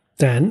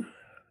 Dan,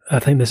 I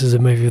think this is a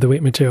movie of the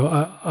week material.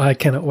 I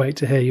cannot wait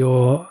to hear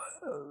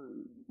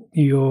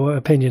your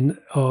opinion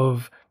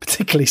of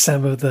particularly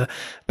some of the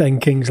Ben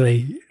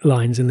Kingsley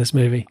lines in this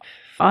movie.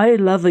 I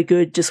love a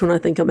good just when I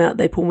think I'm out,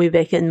 they pull me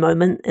back in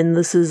moment, and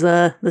this feels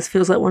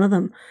like one of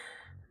them.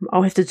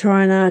 I'll have to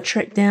try and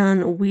track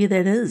down where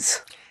that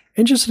is.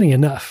 Interestingly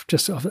enough,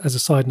 just as a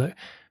side note,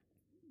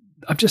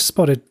 I've just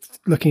spotted,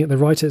 looking at the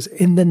writers,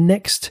 in the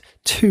next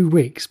 2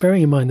 weeks,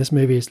 bearing in mind this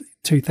movie is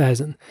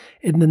 2000,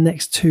 in the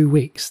next 2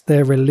 weeks,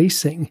 they're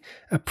releasing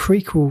a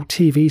prequel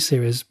TV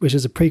series, which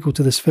is a prequel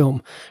to this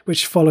film,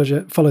 which follows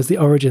the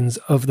origins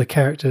of the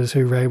characters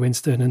who Ray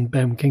Winstone and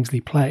Ben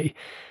Kingsley play.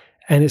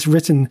 And it's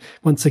written,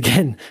 once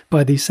again,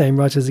 by these same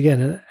writers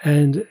again.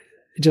 And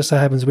it just so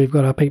happens we've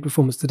got our peak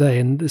performance today.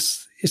 And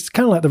this, it's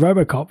kind of like the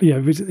RoboCop.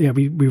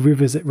 We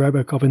revisit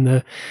RoboCop in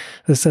the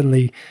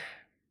suddenly...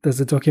 There's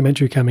a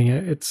documentary coming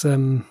out. It's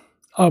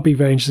I'll be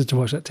very interested to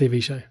watch that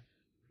TV show.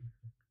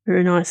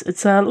 Very nice.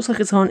 It's looks like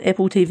it's on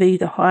Apple TV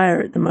to hire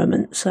at the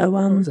moment. So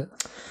is it?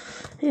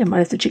 Yeah, might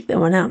have to check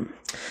that one out.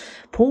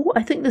 Paul,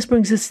 I think this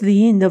brings us to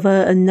the end of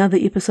another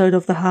episode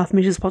of the Half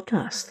Measures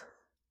podcast.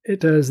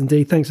 It does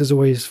indeed. Thanks as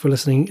always for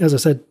listening. As I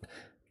said,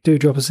 do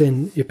drop us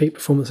in your peak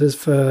performances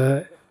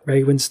for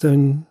Ray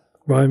Winstone,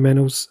 Ryan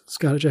Reynolds,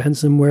 Scarlett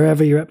Johansson,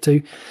 wherever you're up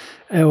to.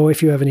 Or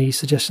if you have any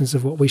suggestions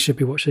of what we should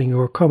be watching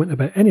or a comment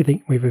about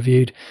anything we've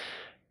reviewed,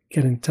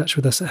 get in touch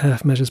with us at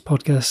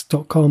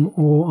halfmeasurespodcast.com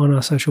or on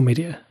our social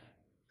media.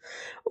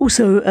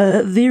 Also,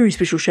 a very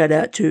special shout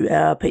out to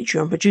our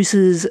Patreon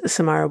producers,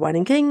 Samara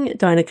Whiting-King,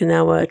 Diana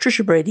Kanawa,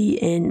 Trisha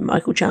Brady, and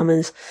Michael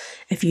Chalmers.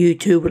 If you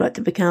too would like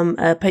to become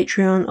a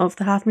Patreon of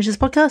the Half Measures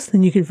podcast,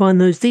 then you can find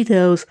those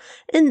details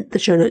in the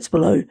show notes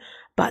below.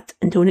 But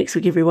until next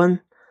week,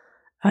 everyone,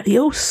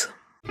 adios.